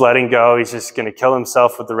just letting go. He's just going to kill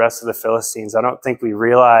himself with the rest of the Philistines. I don't think we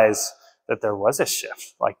realize that there was a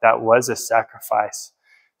shift, like that was a sacrifice.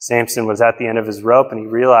 Samson was at the end of his rope and he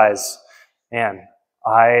realized, man,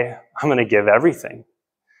 I'm going to give everything.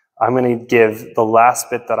 I'm going to give the last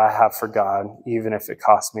bit that I have for God, even if it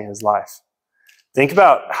costs me his life. Think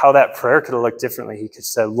about how that prayer could have looked differently. He could have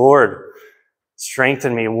said, Lord,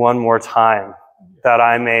 strengthen me one more time that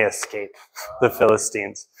I may escape the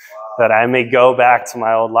Philistines, that I may go back to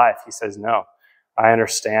my old life. He says, no, I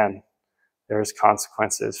understand there's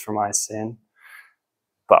consequences for my sin,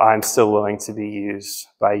 but I'm still willing to be used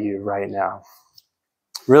by you right now.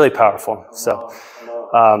 Really powerful. So,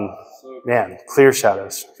 man, clear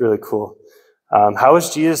shadows, really cool. How is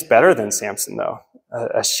Jesus better than Samson, though?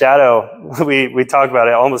 A shadow, we talk about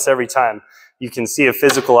it almost every time. You can see a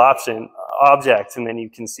physical object, and then you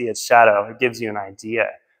can see its shadow. It gives you an idea,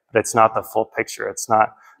 but it's not the full picture. It's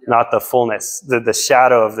not the fullness. The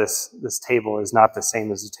shadow of this table is not the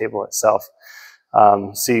same as the table itself.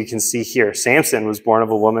 So you can see here, Samson was born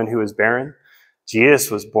of a woman who was barren. Jesus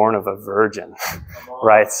was born of a virgin,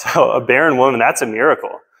 right? So a barren woman, that's a miracle.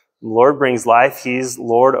 The Lord brings life. He's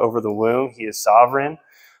Lord over the womb. He is sovereign.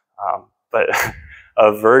 But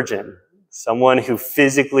a virgin, someone who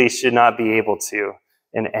physically should not be able to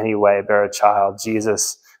in any way bear a child.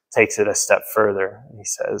 Jesus takes it a step further. And he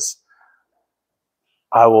says,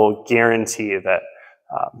 I will guarantee that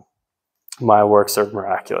my works are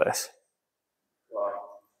miraculous.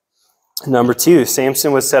 Number 2,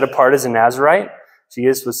 Samson was set apart as a Nazirite.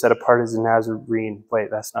 Jesus was set apart as a Nazarene. Wait,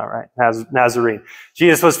 that's not right. Nazarene.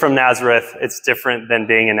 Jesus was from Nazareth. It's different than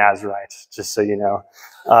being a Nazirite, just so you know.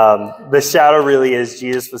 The shadow really is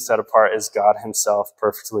Jesus was set apart as God himself,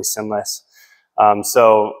 perfectly sinless.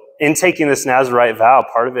 So in taking this Nazirite vow,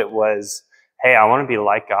 part of it was, hey, I want to be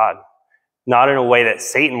like God. Not in a way that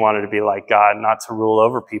Satan wanted to be like God, not to rule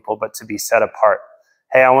over people, but to be set apart.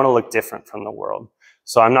 Hey, I want to look different from the world.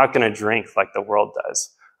 So I'm not going to drink like the world does.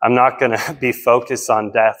 I'm not going to be focused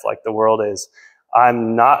on death like the world is.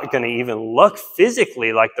 I'm not going to even look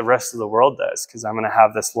physically like the rest of the world does because I'm going to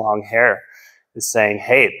have this long hair. It's saying,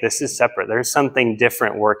 hey, this is separate. There's something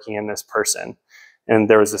different working in this person. And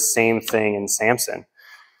there was the same thing in Samson.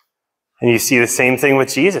 And you see the same thing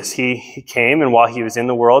with Jesus. He came, and while he was in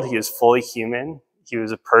the world, he was fully human. He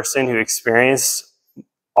was a person who experienced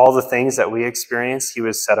all the things that we experience. He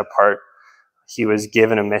was set apart. He was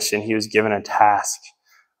given a mission. He was given a task.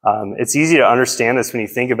 It's easy to understand this when you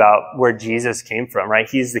think about where Jesus came from, right?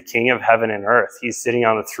 He's the king of heaven and earth. He's sitting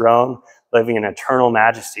on the throne, living in eternal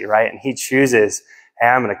majesty, right? And he chooses, hey,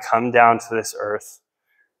 I'm going to come down to this earth,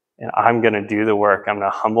 and I'm going to do the work. I'm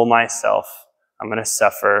going to humble myself. I'm going to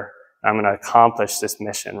suffer. I'm going to accomplish this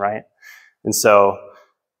mission, right? And so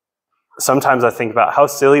sometimes I think about how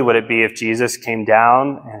silly would it be if Jesus came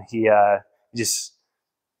down and he just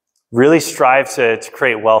really strive to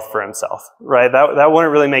create wealth for himself, right? That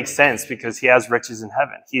wouldn't really make sense because he has riches in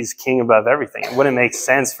heaven. He's king above everything. It wouldn't make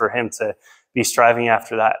sense for him to be striving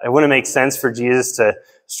after that. It wouldn't make sense for Jesus to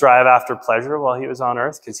strive after pleasure while he was on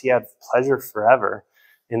earth because he had pleasure forever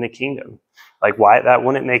in the kingdom. Like, why? That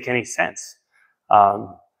wouldn't make any sense.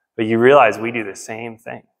 But you realize we do the same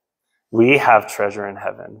thing. We have treasure in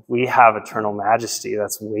heaven. We have eternal majesty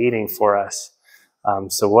that's waiting for us.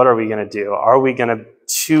 So what are we going to do? Are we going to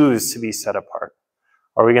choose to be set apart?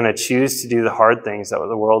 Are we going to choose to do the hard things that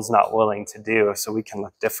the world's not willing to do so we can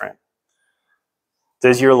look different?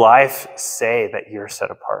 Does your life say that you're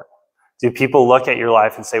set apart? Do people look at your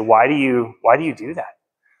life and say, why do you do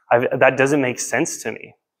that? That doesn't make sense to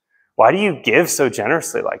me. Why do you give so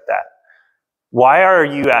generously like that? Why are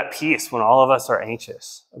you at peace when all of us are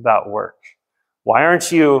anxious about work? Why aren't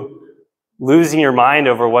you losing your mind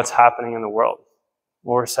over what's happening in the world?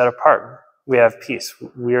 Well, we're set apart. We have peace.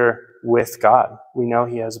 We're with God. We know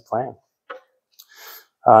he has a plan.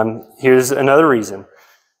 Here's another reason.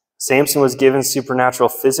 Samson was given supernatural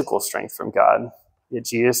physical strength from God, yet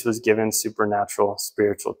Jesus was given supernatural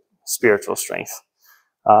spiritual strength.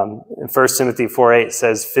 In 1 Timothy 4:8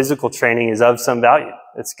 says, physical training is of some value.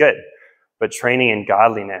 It's good. But training in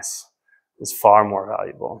godliness is far more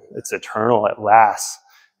valuable. It's eternal. It lasts.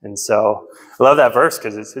 And so I love that verse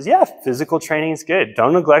because it says, yeah, physical training is good.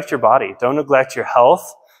 Don't neglect your body. Don't neglect your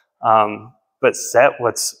health. But set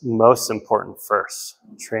what's most important first,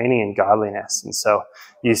 training in godliness. And so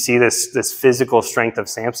you see this physical strength of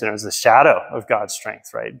Samson as the shadow of God's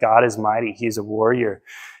strength, right? God is mighty. He's a warrior.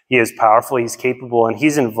 He is powerful. He's capable, and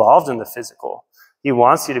he's involved in the physical. He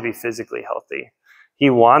wants you to be physically healthy. He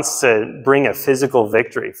wants to bring a physical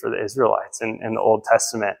victory for the Israelites in the Old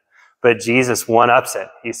Testament. But Jesus one-ups it.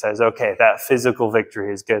 He says, okay, that physical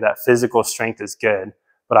victory is good. That physical strength is good,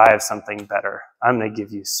 but I have something better. I'm going to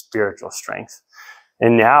give you spiritual strength.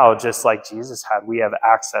 And now, just like Jesus had, we have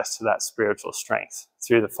access to that spiritual strength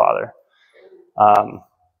through the Father. I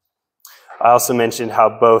also mentioned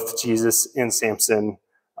how both Jesus and Samson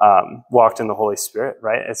walked in the Holy Spirit,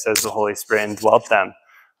 right? It says the Holy Spirit indwelt them.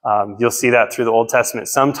 You'll see that through the Old Testament.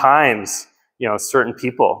 Sometimes, certain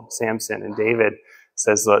people, Samson and David,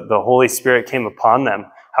 says that the Holy Spirit came upon them.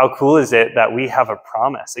 How cool is it that we have a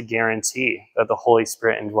promise, a guarantee that the Holy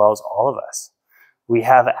Spirit indwells all of us? We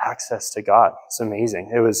have access to God. It's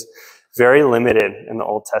amazing. It was very limited in the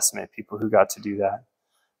Old Testament, people who got to do that.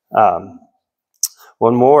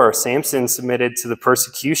 One more, Samson submitted to the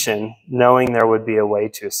persecution, knowing there would be a way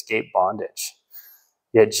to escape bondage.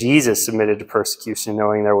 Yet Jesus submitted to persecution,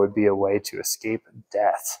 knowing there would be a way to escape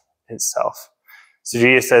death itself. So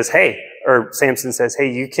Jesus says, Samson says,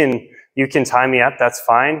 hey, you can tie me up. That's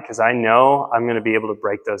fine, because I know I'm going to be able to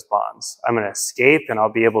break those bonds. I'm going to escape, and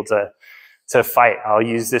I'll be able to fight. I'll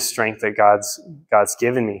use this strength that God's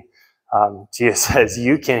given me. Jesus says,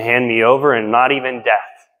 you can hand me over, and not even death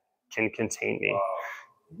can contain me.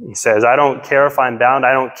 He says, I don't care if I'm bound.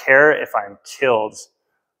 I don't care if I'm killed.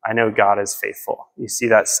 I know God is faithful. You see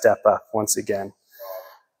that step up once again.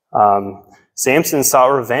 Samson sought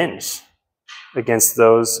revenge against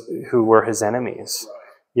those who were his enemies.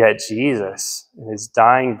 Yet Jesus, in his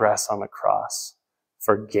dying breath on the cross,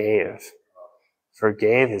 forgave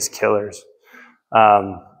his killers.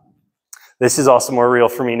 This is also more real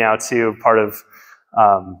for me now too. Part of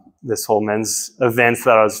this whole men's events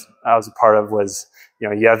that I was a part of was,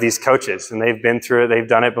 you have these coaches and they've been through it, they've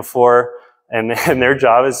done it before, and their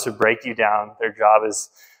job is to break you down. Their job is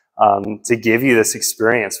to give you this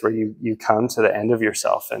experience where you come to the end of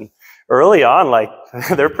yourself. And early on, like,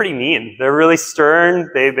 they're pretty mean. They're really stern.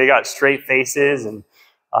 They got straight faces, and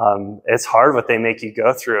it's hard what they make you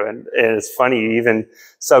go through. And it's funny, even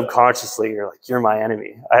subconsciously, you're like, you're my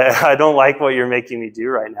enemy. I don't like what you're making me do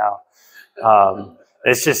right now.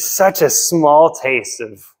 It's just such a small taste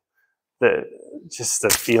of the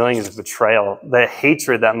feelings of betrayal, the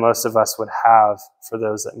hatred that most of us would have for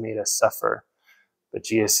those that made us suffer. But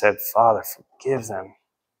Jesus said, Father, forgive them.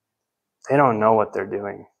 They don't know what they're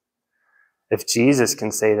doing. If Jesus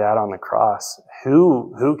can say that on the cross,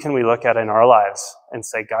 who can we look at in our lives and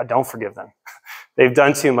say, God, don't forgive them? They've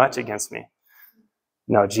done too much against me.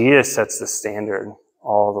 No, Jesus sets the standard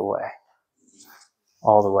all the way.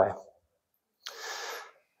 All the way.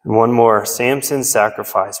 And one more, Samson's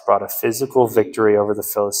sacrifice brought a physical victory over the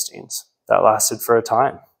Philistines. That lasted for a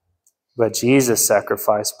time. But Jesus'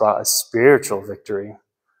 sacrifice brought a spiritual victory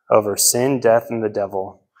over sin, death, and the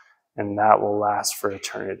devil, and that will last for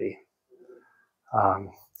eternity.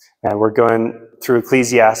 And we're going through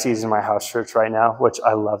Ecclesiastes in my house church right now, which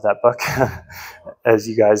I love that book, as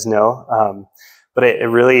you guys know. But it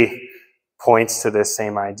really points to this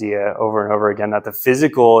same idea over and over again, that the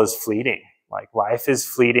physical is fleeting. Like, life is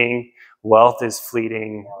fleeting, wealth is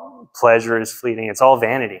fleeting, pleasure is fleeting. It's all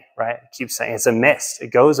vanity, right? I keep saying it's a mist.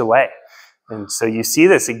 It goes away. And so you see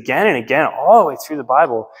this again and again all the way through the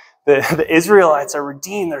Bible. The Israelites are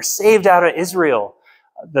redeemed. They're saved out of Israel.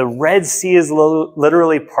 The Red Sea is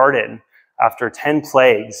literally parted after 10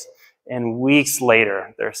 plagues. And weeks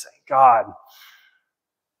later, they're saying, God,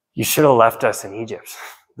 you should have left us in Egypt.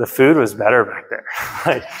 The food was better back there.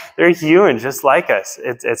 Like, they're human just like us.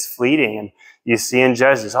 It's fleeting. And you see in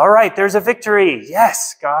Judges, all right, there's a victory.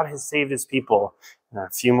 Yes, God has saved his people. And a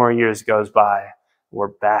few more years goes by. We're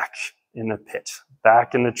back in the pit,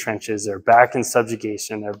 back in the trenches. They're back in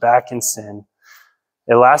subjugation. They're back in sin.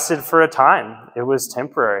 It lasted for a time. It was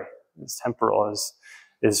temporary. It's temporal,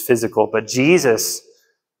 is physical. But Jesus,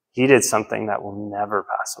 he did something that will never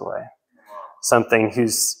pass away. Something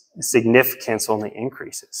whose significance only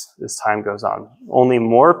increases as time goes on. Only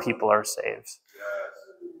more people are saved.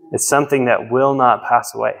 It's something that will not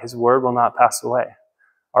pass away. His word will not pass away.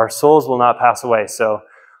 Our souls will not pass away. So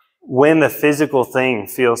when the physical thing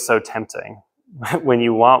feels so tempting, when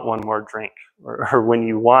you want one more drink, or when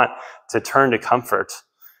you want to turn to comfort,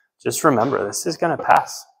 just remember, this is going to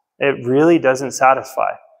pass. It really doesn't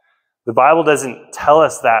satisfy. The Bible doesn't tell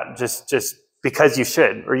us that just because you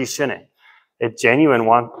should or you shouldn't. It genuinely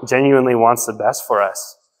wants the best for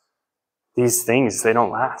us. These things, they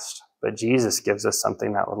don't last. But Jesus gives us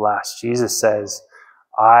something that will last. Jesus says,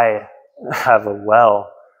 I have a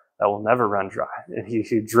well that will never run dry. And he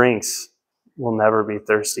who drinks will never be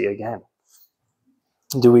thirsty again.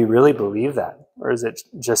 Do we really believe that? Or is it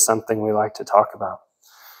just something we like to talk about?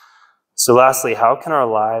 So lastly, how can our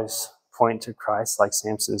lives point to Christ like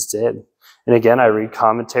Samson's did? And again, I read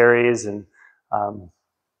commentaries and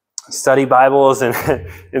study Bibles, and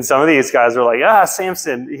some of these guys are like,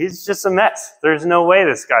 Samson, he's just a mess. There's no way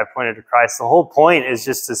this guy pointed to Christ. The whole point is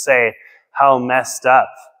just to say how messed up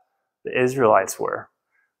the Israelites were.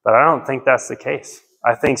 But I don't think that's the case.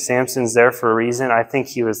 I think Samson's there for a reason. I think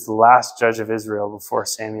he was the last judge of Israel before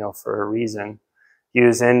Samuel for a reason. He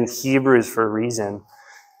was in Hebrews for a reason.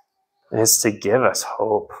 And it's to give us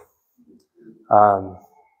hope.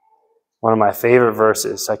 One of my favorite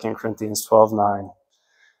verses, 2 Corinthians 12:9.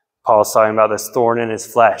 Paul's talking about this thorn in his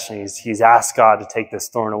flesh, and he's asked God to take this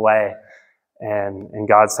thorn away. And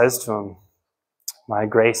God says to him, my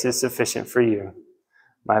grace is sufficient for you.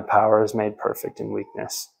 My power is made perfect in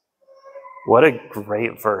weakness. What a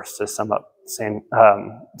great verse to sum up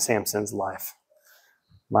Samson's life.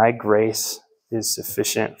 My grace is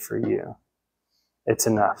sufficient for you. It's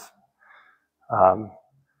enough.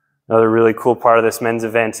 Another really cool part of this men's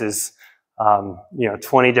event is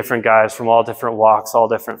 20 different guys from all different walks, all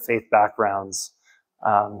different faith backgrounds.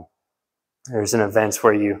 There's an event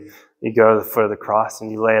where you go to the foot of the cross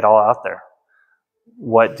and you lay it all out there.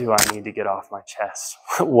 What do I need to get off my chest?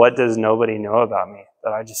 What does nobody know about me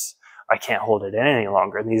that I can't hold it in any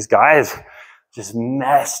longer? And these guys just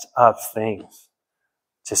messed up things.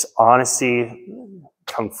 Just honesty,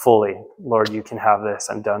 come fully. Lord, you can have this.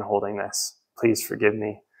 I'm done holding this. Please forgive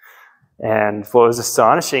me. And what was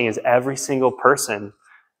astonishing is every single person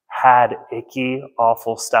had icky,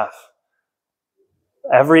 awful stuff.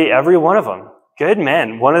 Every one of them. Good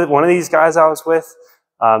men. One of these guys I was with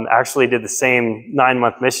actually did the same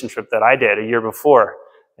 9-month mission trip that I did a year before,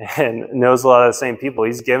 and knows a lot of the same people.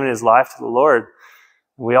 He's given his life to the Lord.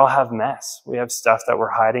 We all have mess. We have stuff that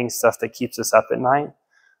we're hiding, stuff that keeps us up at night.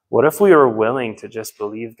 What if we were willing to just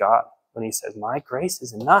believe God when he says, my grace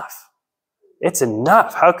is enough? It's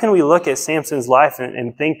enough. How can we look at Samson's life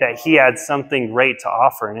and think that he had something great to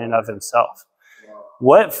offer in and of himself?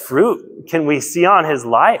 What fruit can we see on his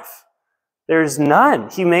life? There's none.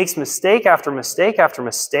 He makes mistake after mistake after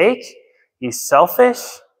mistake. He's selfish.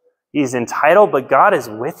 He's entitled, but God is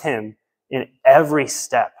with him in every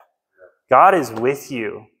step. God is with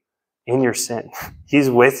you in your sin. He's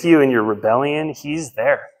with you in your rebellion. He's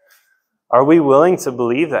there. Are we willing to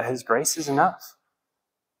believe that his grace is enough?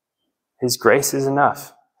 His grace is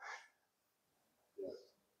enough.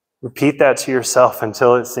 Repeat that to yourself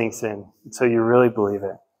until it sinks in, until you really believe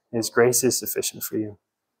it. His grace is sufficient for you.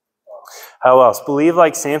 How else? Believe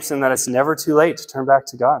like Samson that it's never too late to turn back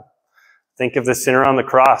to God. Think of the sinner on the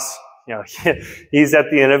cross. He's at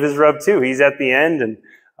the end of his rope too. He's at the end, and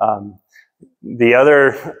the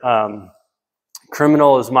other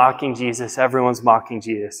criminal is mocking Jesus. Everyone's mocking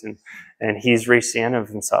Jesus, and he's reached the end of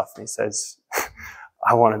himself. And he says,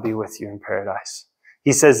 I want to be with you in paradise.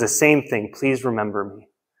 He says the same thing. Please remember me.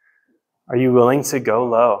 Are you willing to go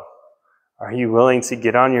low? Are you willing to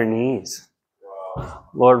get on your knees?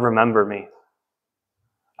 Lord, remember me.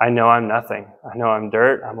 I know I'm nothing. I know I'm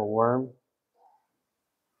dirt. I'm a worm.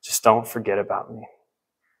 Just don't forget about me.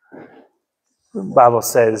 The Bible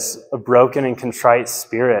says, a broken and contrite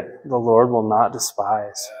spirit, the Lord will not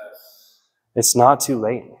despise. It's not too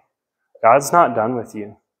late. God's not done with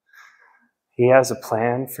you. He has a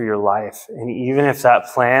plan for your life. And even if that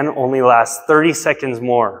plan only lasts 30 seconds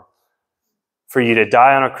more, for you to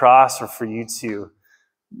die on a cross or for you to,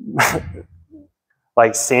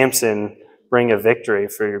 like Samson, bring a victory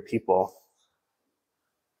for your people,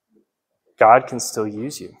 God can still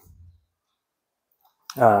use you.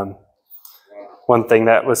 One thing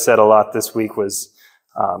that was said a lot this week was,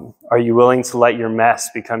 are you willing to let your mess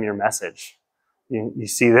become your message? You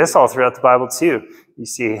see this all throughout the Bible too. You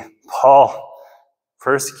see Paul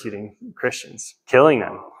persecuting Christians, killing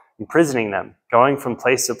them, imprisoning them, going from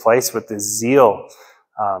place to place with this zeal,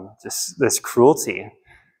 just this cruelty.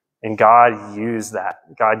 And God used that.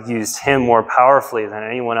 God used him more powerfully than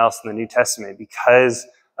anyone else in the New Testament because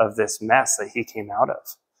of this mess that he came out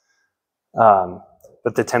of.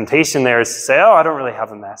 But the temptation there is to say, oh, I don't really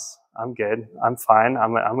have a mess. I'm good. I'm fine.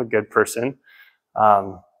 I'm a good person.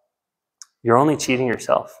 You're only cheating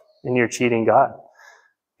yourself, and you're cheating God.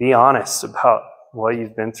 Be honest about what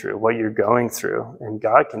you've been through, what you're going through, and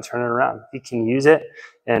God can turn it around. He can use it.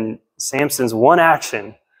 And Samson's one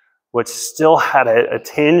action, which still had a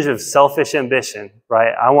tinge of selfish ambition,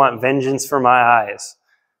 right? I want vengeance for my eyes.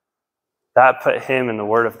 That put him in the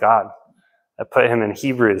Word of God. That put him in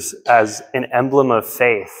Hebrews as an emblem of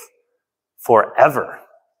faith forever.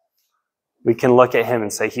 We can look at him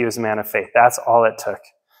and say he was a man of faith. That's all it took.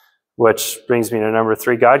 Which brings me to number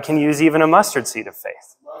 3. God can use even a mustard seed of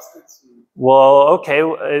faith. Well, okay,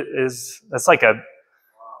 that's like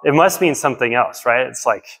it must mean something else, right? It's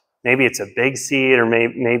like, maybe it's a big seed, or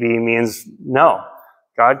maybe it means, no,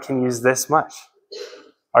 God can use this much.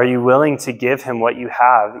 Are you willing to give him what you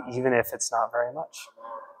have, even if it's not very much?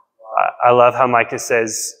 I love how Micah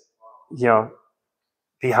says,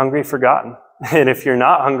 be hungry for God. And if you're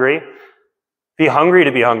not hungry, be hungry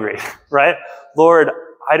to be hungry, right? Lord,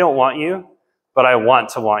 I don't want you, but I want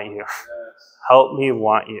to want you. Help me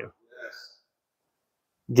want you.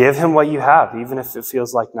 Give him what you have, even if it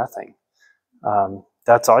feels like nothing.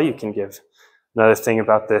 That's all you can give. Another thing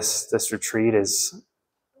about this retreat is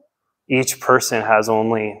each person has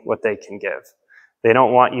only what they can give. They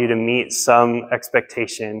don't want you to meet some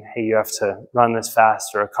expectation, hey, you have to run this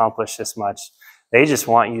fast or accomplish this much. They just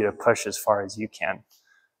want you to push as far as you can.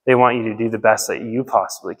 They want you to do the best that you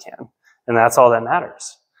possibly can. And that's all that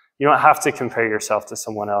matters. You don't have to compare yourself to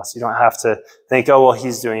someone else. You don't have to think, oh, well,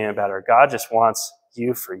 he's doing it better. God just wants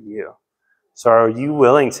you for you. So are you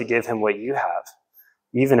willing to give him what you have,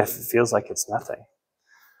 even if it feels like it's nothing?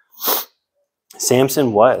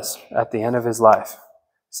 Samson was at the end of his life.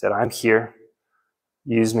 He said, I'm here.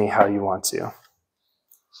 Use me how you want to.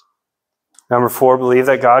 Number 4, believe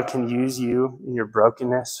that God can use you in your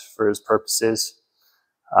brokenness for his purposes.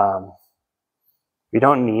 We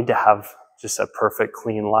don't need to have just a perfect,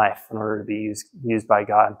 clean life in order to be used by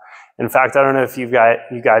God. In fact, I don't know if you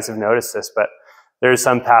guys have noticed this, but there's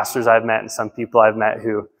some pastors I've met and some people I've met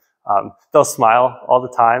who they'll smile all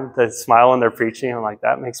the time. They smile when they're preaching. I'm like,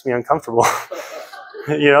 that makes me uncomfortable.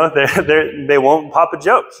 They won't pop a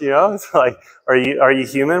joke. It's like, are you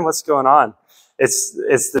human? What's going on?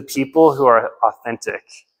 It's the people who are authentic,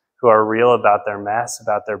 who are real about their mess,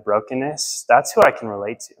 about their brokenness. That's who I can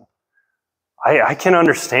relate to. I can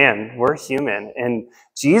understand. We're human. And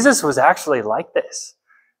Jesus was actually like this.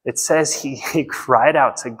 It says he cried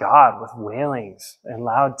out to God with wailings and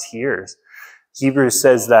loud tears. Hebrews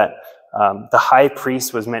says that the high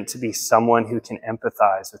priest was meant to be someone who can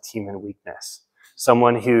empathize with human weakness,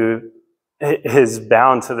 someone who is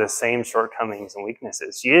bound to the same shortcomings and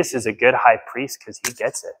weaknesses. Jesus is a good high priest because he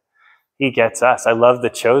gets it. He gets us. I love The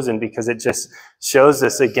Chosen because it just shows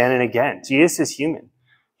this again and again. Jesus is human.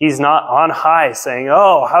 He's not on high saying,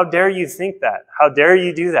 oh, how dare you think that? How dare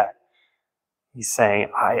you do that? He's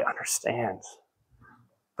saying, I understand,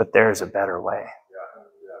 but there's a better way.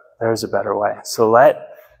 There's a better way. So let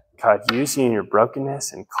God use you in your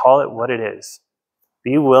brokenness and call it what it is.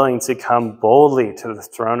 Be willing to come boldly to the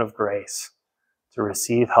throne of grace to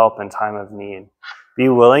receive help in time of need. Be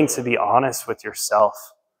willing to be honest with yourself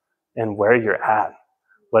and where you're at.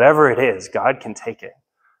 Whatever it is, God can take it.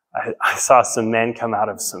 I saw some men come out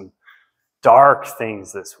of some dark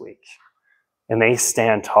things this week, and they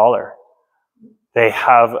stand taller. They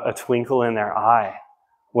have a twinkle in their eye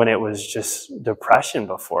when it was just depression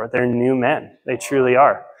before. They're new men. They truly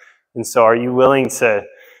are. And so are you willing to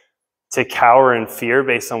cower in fear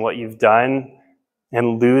based on what you've done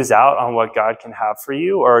and lose out on what God can have for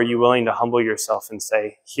you? Or are you willing to humble yourself and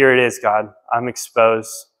say, here it is, God, I'm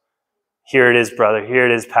exposed. Here it is, brother. Here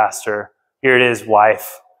it is, pastor. Here it is,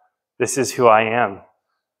 wife. This is who I am.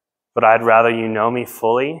 But I'd rather you know me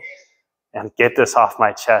fully and get this off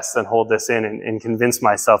my chest than hold this in and convince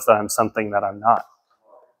myself that I'm something that I'm not.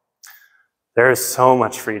 There is so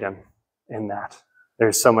much freedom in that.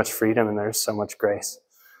 There's so much freedom and there's so much grace.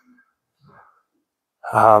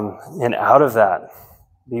 And out of that,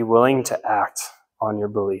 be willing to act on your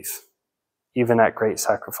belief, even at great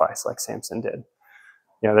sacrifice like Samson did.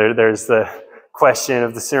 There's the question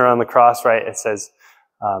of the sinner on the cross, right? It says,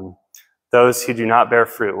 those who do not bear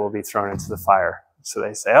fruit will be thrown into the fire. So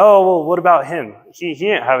they say, oh, well, what about him? He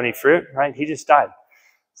didn't have any fruit, right? He just died.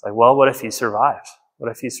 It's like, well, what if he survived? What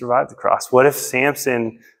if he survived the cross? What if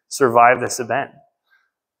Samson survived this event?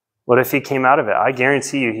 What if he came out of it? I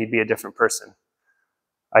guarantee you he'd be a different person.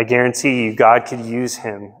 I guarantee you God could use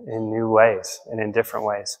him in new ways and in different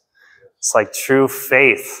ways. It's like true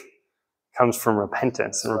faith comes from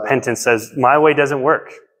repentance. And repentance says, my way doesn't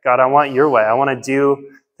work. God, I want your way. I want to do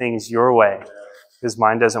things your way because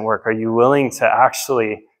mine doesn't work. Are you willing to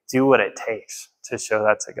actually do what it takes to show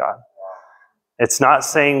that to God? It's not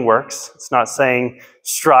saying works. It's not saying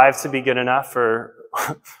strive to be good enough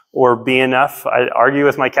or be enough. I argue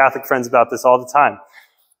with my Catholic friends about this all the time.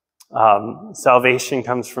 Salvation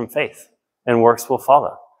comes from faith, and works will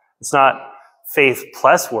follow. It's not faith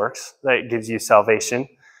plus works that gives you salvation,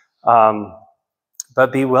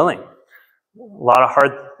 but be willing. A lot of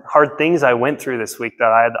hard things I went through this week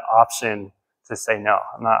that I had the option to say, no,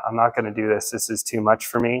 I'm not going to do this. This is too much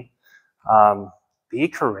for me. Be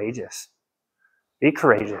courageous. Be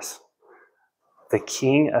courageous. The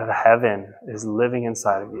King of heaven is living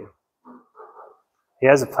inside of you. He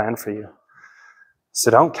has a plan for you.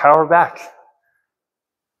 So don't cower back.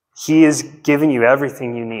 He is giving you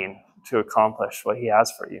everything you need to accomplish what he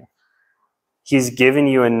has for you. He's given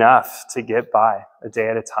you enough to get by a day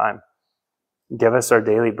at a time. Give us our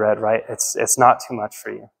daily bread, right? It's not too much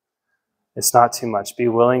for you. It's not too much. Be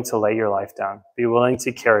willing to lay your life down. Be willing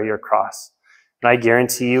to carry your cross. And I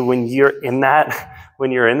guarantee you, when you're in that, when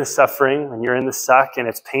you're in the suffering, when you're in the suck and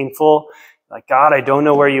it's painful, like, God, I don't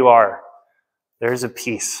know where you are. There's a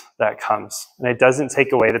peace that comes. And it doesn't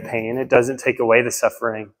take away the pain. It doesn't take away the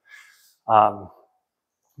suffering.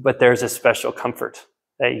 But there's a special comfort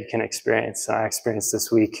that you can experience. And I experienced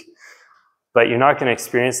this week. But you're not going to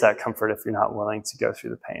experience that comfort if you're not willing to go through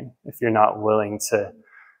the pain, if you're not willing to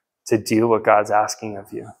do what God's asking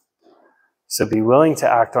of you. So be willing to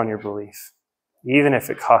act on your belief, even if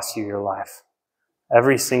it costs you your life.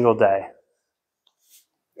 Every single day,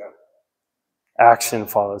 action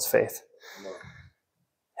follows faith.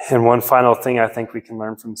 And one final thing I think we can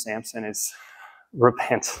learn from Samson is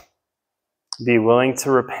repent. Be willing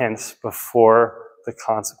to repent before the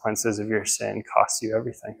consequences of your sin cost you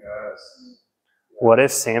everything. Yes. What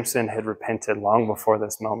if Samson had repented long before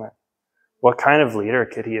this moment? What kind of leader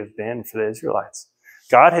could he have been for the Israelites?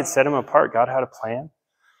 God had set him apart. God had a plan.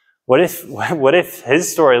 What if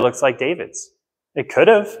his story looks like David's? It could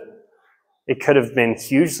have. It could have been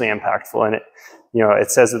hugely impactful. And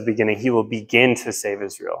it says at the beginning, he will begin to save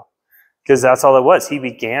Israel. Because that's all it was. He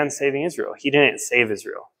began saving Israel. He didn't save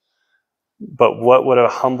Israel. But what would a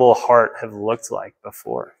humble heart have looked like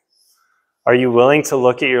before? Are you willing to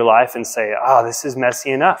look at your life and say, this is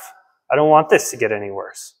messy enough. I don't want this to get any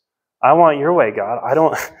worse. I want your way, God. I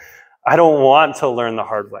don't want to learn the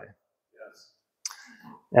hard way.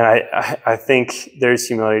 And I think there's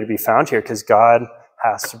humility to be found here because God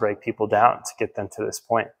has to break people down to get them to this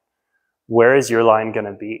point. Where is your line going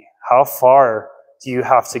to be? How far do you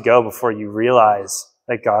have to go before you realize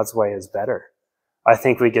that God's way is better? I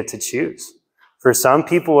think we get to choose. For some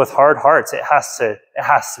people with hard hearts, it has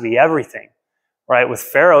to be everything, right? With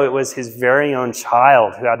Pharaoh, it was his very own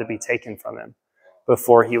child who had to be taken from him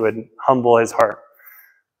before he would humble his heart.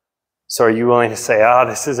 So are you willing to say,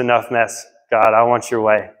 this is enough mess. God, I want your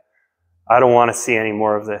way. I don't want to see any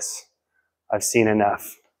more of this. I've seen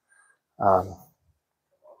enough.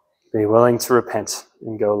 Be willing to repent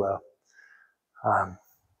and go low.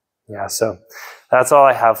 So that's all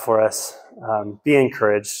I have for us. Be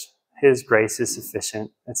encouraged. His grace is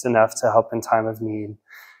sufficient. It's enough to help in time of need.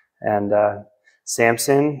 And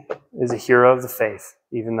Samson is a hero of the faith,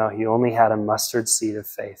 even though he only had a mustard seed of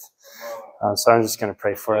faith. So I'm just going to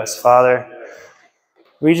pray for us. Father,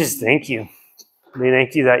 we just thank you. We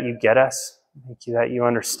thank you that you get us. Thank you that you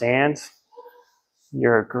understand.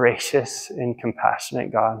 You're a gracious and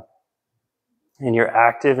compassionate God. And you're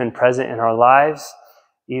active and present in our lives,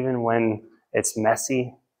 even when it's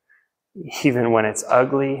messy, even when it's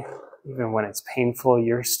ugly, even when it's painful,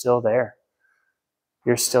 you're still there.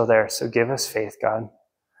 You're still there. So give us faith, God.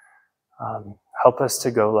 Help us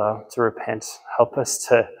to go low, to repent. Help us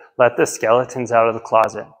to let the skeletons out of the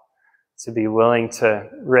closet, to be willing to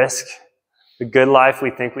risk the good life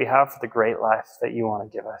we think we have for the great life that you want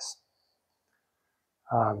to give us.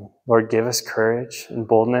 Lord, give us courage and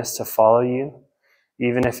boldness to follow you,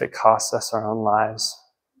 even if it costs us our own lives.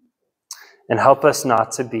 And help us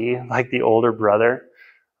not to be like the older brother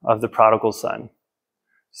of the prodigal son.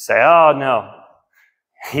 Say, no,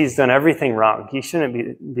 he's done everything wrong. He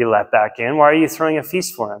shouldn't be let back in. Why are you throwing a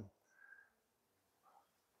feast for him?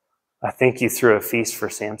 I think you threw a feast for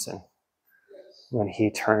Samson when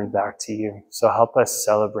he turned back to you. So help us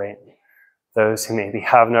celebrate those who maybe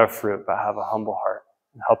have no fruit but have a humble heart.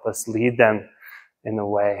 And help us lead them in the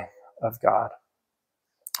way of God.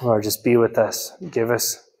 Lord, just be with us. Give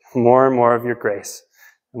us more and more of your grace.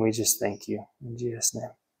 And we just thank you. In Jesus' name,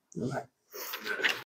 amen.